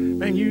were.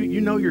 Man,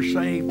 you know you're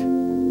saved.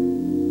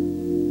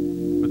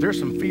 But there's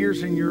some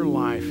fears in your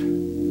life.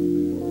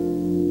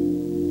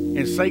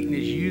 And Satan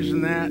is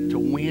using that to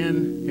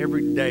win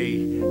every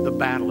day, the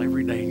battle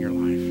every day in your life.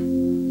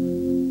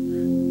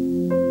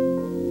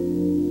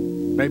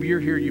 Maybe you're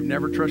here, you've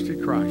never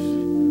trusted Christ.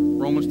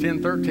 Romans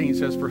 10:13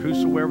 says, for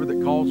whosoever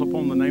that calls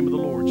upon the name of the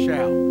Lord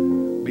shall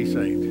be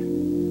saved.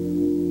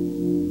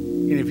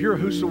 And if you're a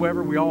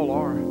whosoever, we all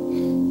are,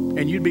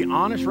 and you'd be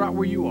honest right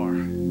where you are,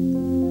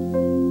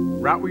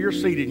 right where you're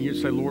seated, and you'd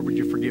say, Lord, would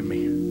you forgive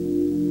me?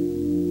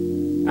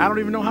 I don't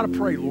even know how to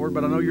pray, Lord,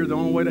 but I know you're the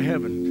only way to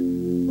heaven.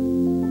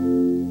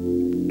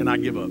 And I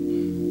give up.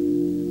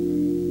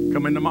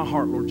 Come into my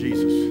heart, Lord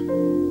Jesus.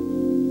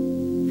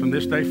 From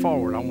this day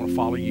forward, I want to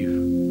follow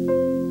you.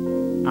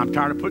 I'm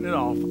tired of putting it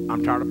off.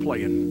 I'm tired of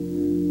playing.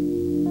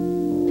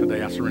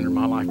 Today I surrender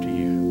my life to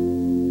you.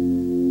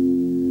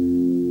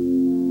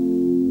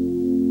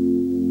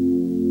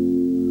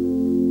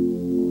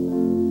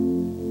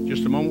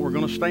 Just a moment, we're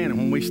going to stand. And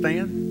when we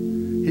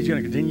stand, He's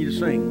going to continue to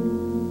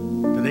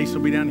sing. Denise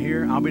will be down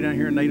here. I'll be down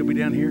here. Nate will be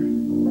down here.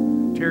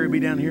 Terry will be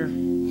down here.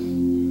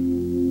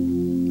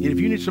 And if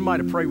you need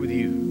somebody to pray with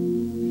you,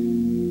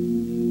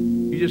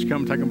 you just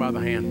come take them by the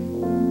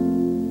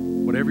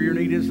hand. Whatever your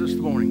need is this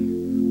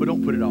morning, but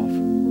don't put it off.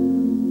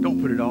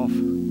 Don't put it off.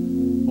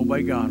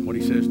 Obey God, what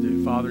he says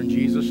do. Father, in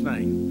Jesus'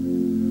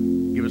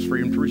 name, give us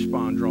freedom to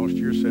respond. Draw us to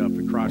yourself.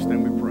 In Christ's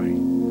name we pray.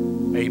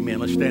 Amen.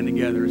 Let's stand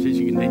together as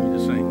he continue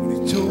to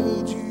sing. He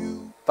told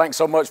you. Thanks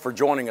so much for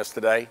joining us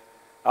today.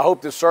 I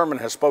hope this sermon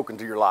has spoken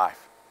to your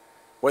life.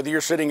 Whether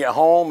you're sitting at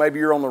home, maybe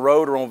you're on the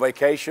road or on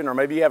vacation, or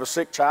maybe you have a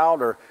sick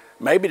child, or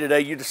maybe today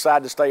you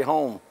decide to stay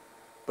home,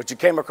 but you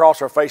came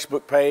across our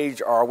Facebook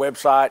page or our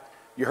website,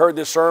 you heard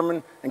this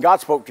sermon, and God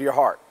spoke to your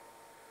heart.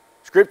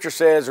 Scripture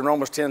says in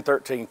Romans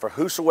 10:13, for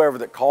whosoever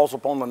that calls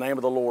upon the name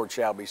of the Lord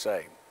shall be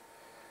saved.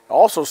 It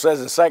also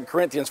says in 2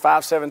 Corinthians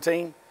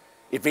 5:17,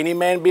 if any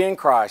man be in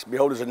Christ,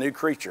 behold, is a new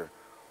creature.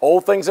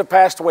 Old things have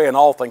passed away and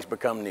all things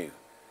become new.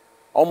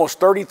 Almost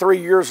 33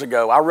 years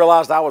ago, I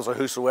realized I was a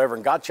whosoever,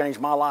 and God changed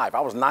my life.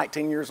 I was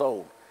 19 years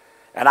old.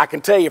 And I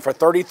can tell you, for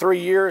 33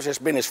 years, it's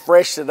been as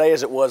fresh today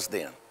as it was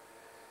then.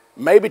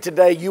 Maybe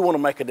today you want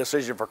to make a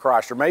decision for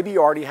Christ, or maybe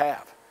you already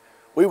have.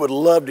 We would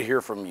love to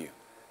hear from you.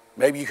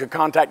 Maybe you could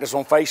contact us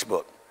on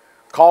Facebook,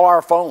 call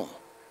our phone,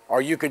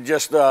 or you could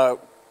just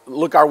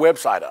look our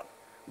website up.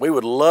 We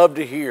would love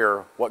to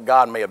hear what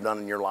God may have done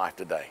in your life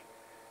today.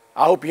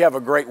 I hope you have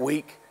a great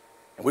week,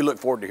 and we look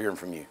forward to hearing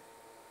from you.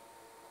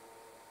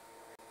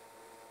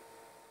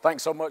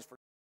 Thanks so much for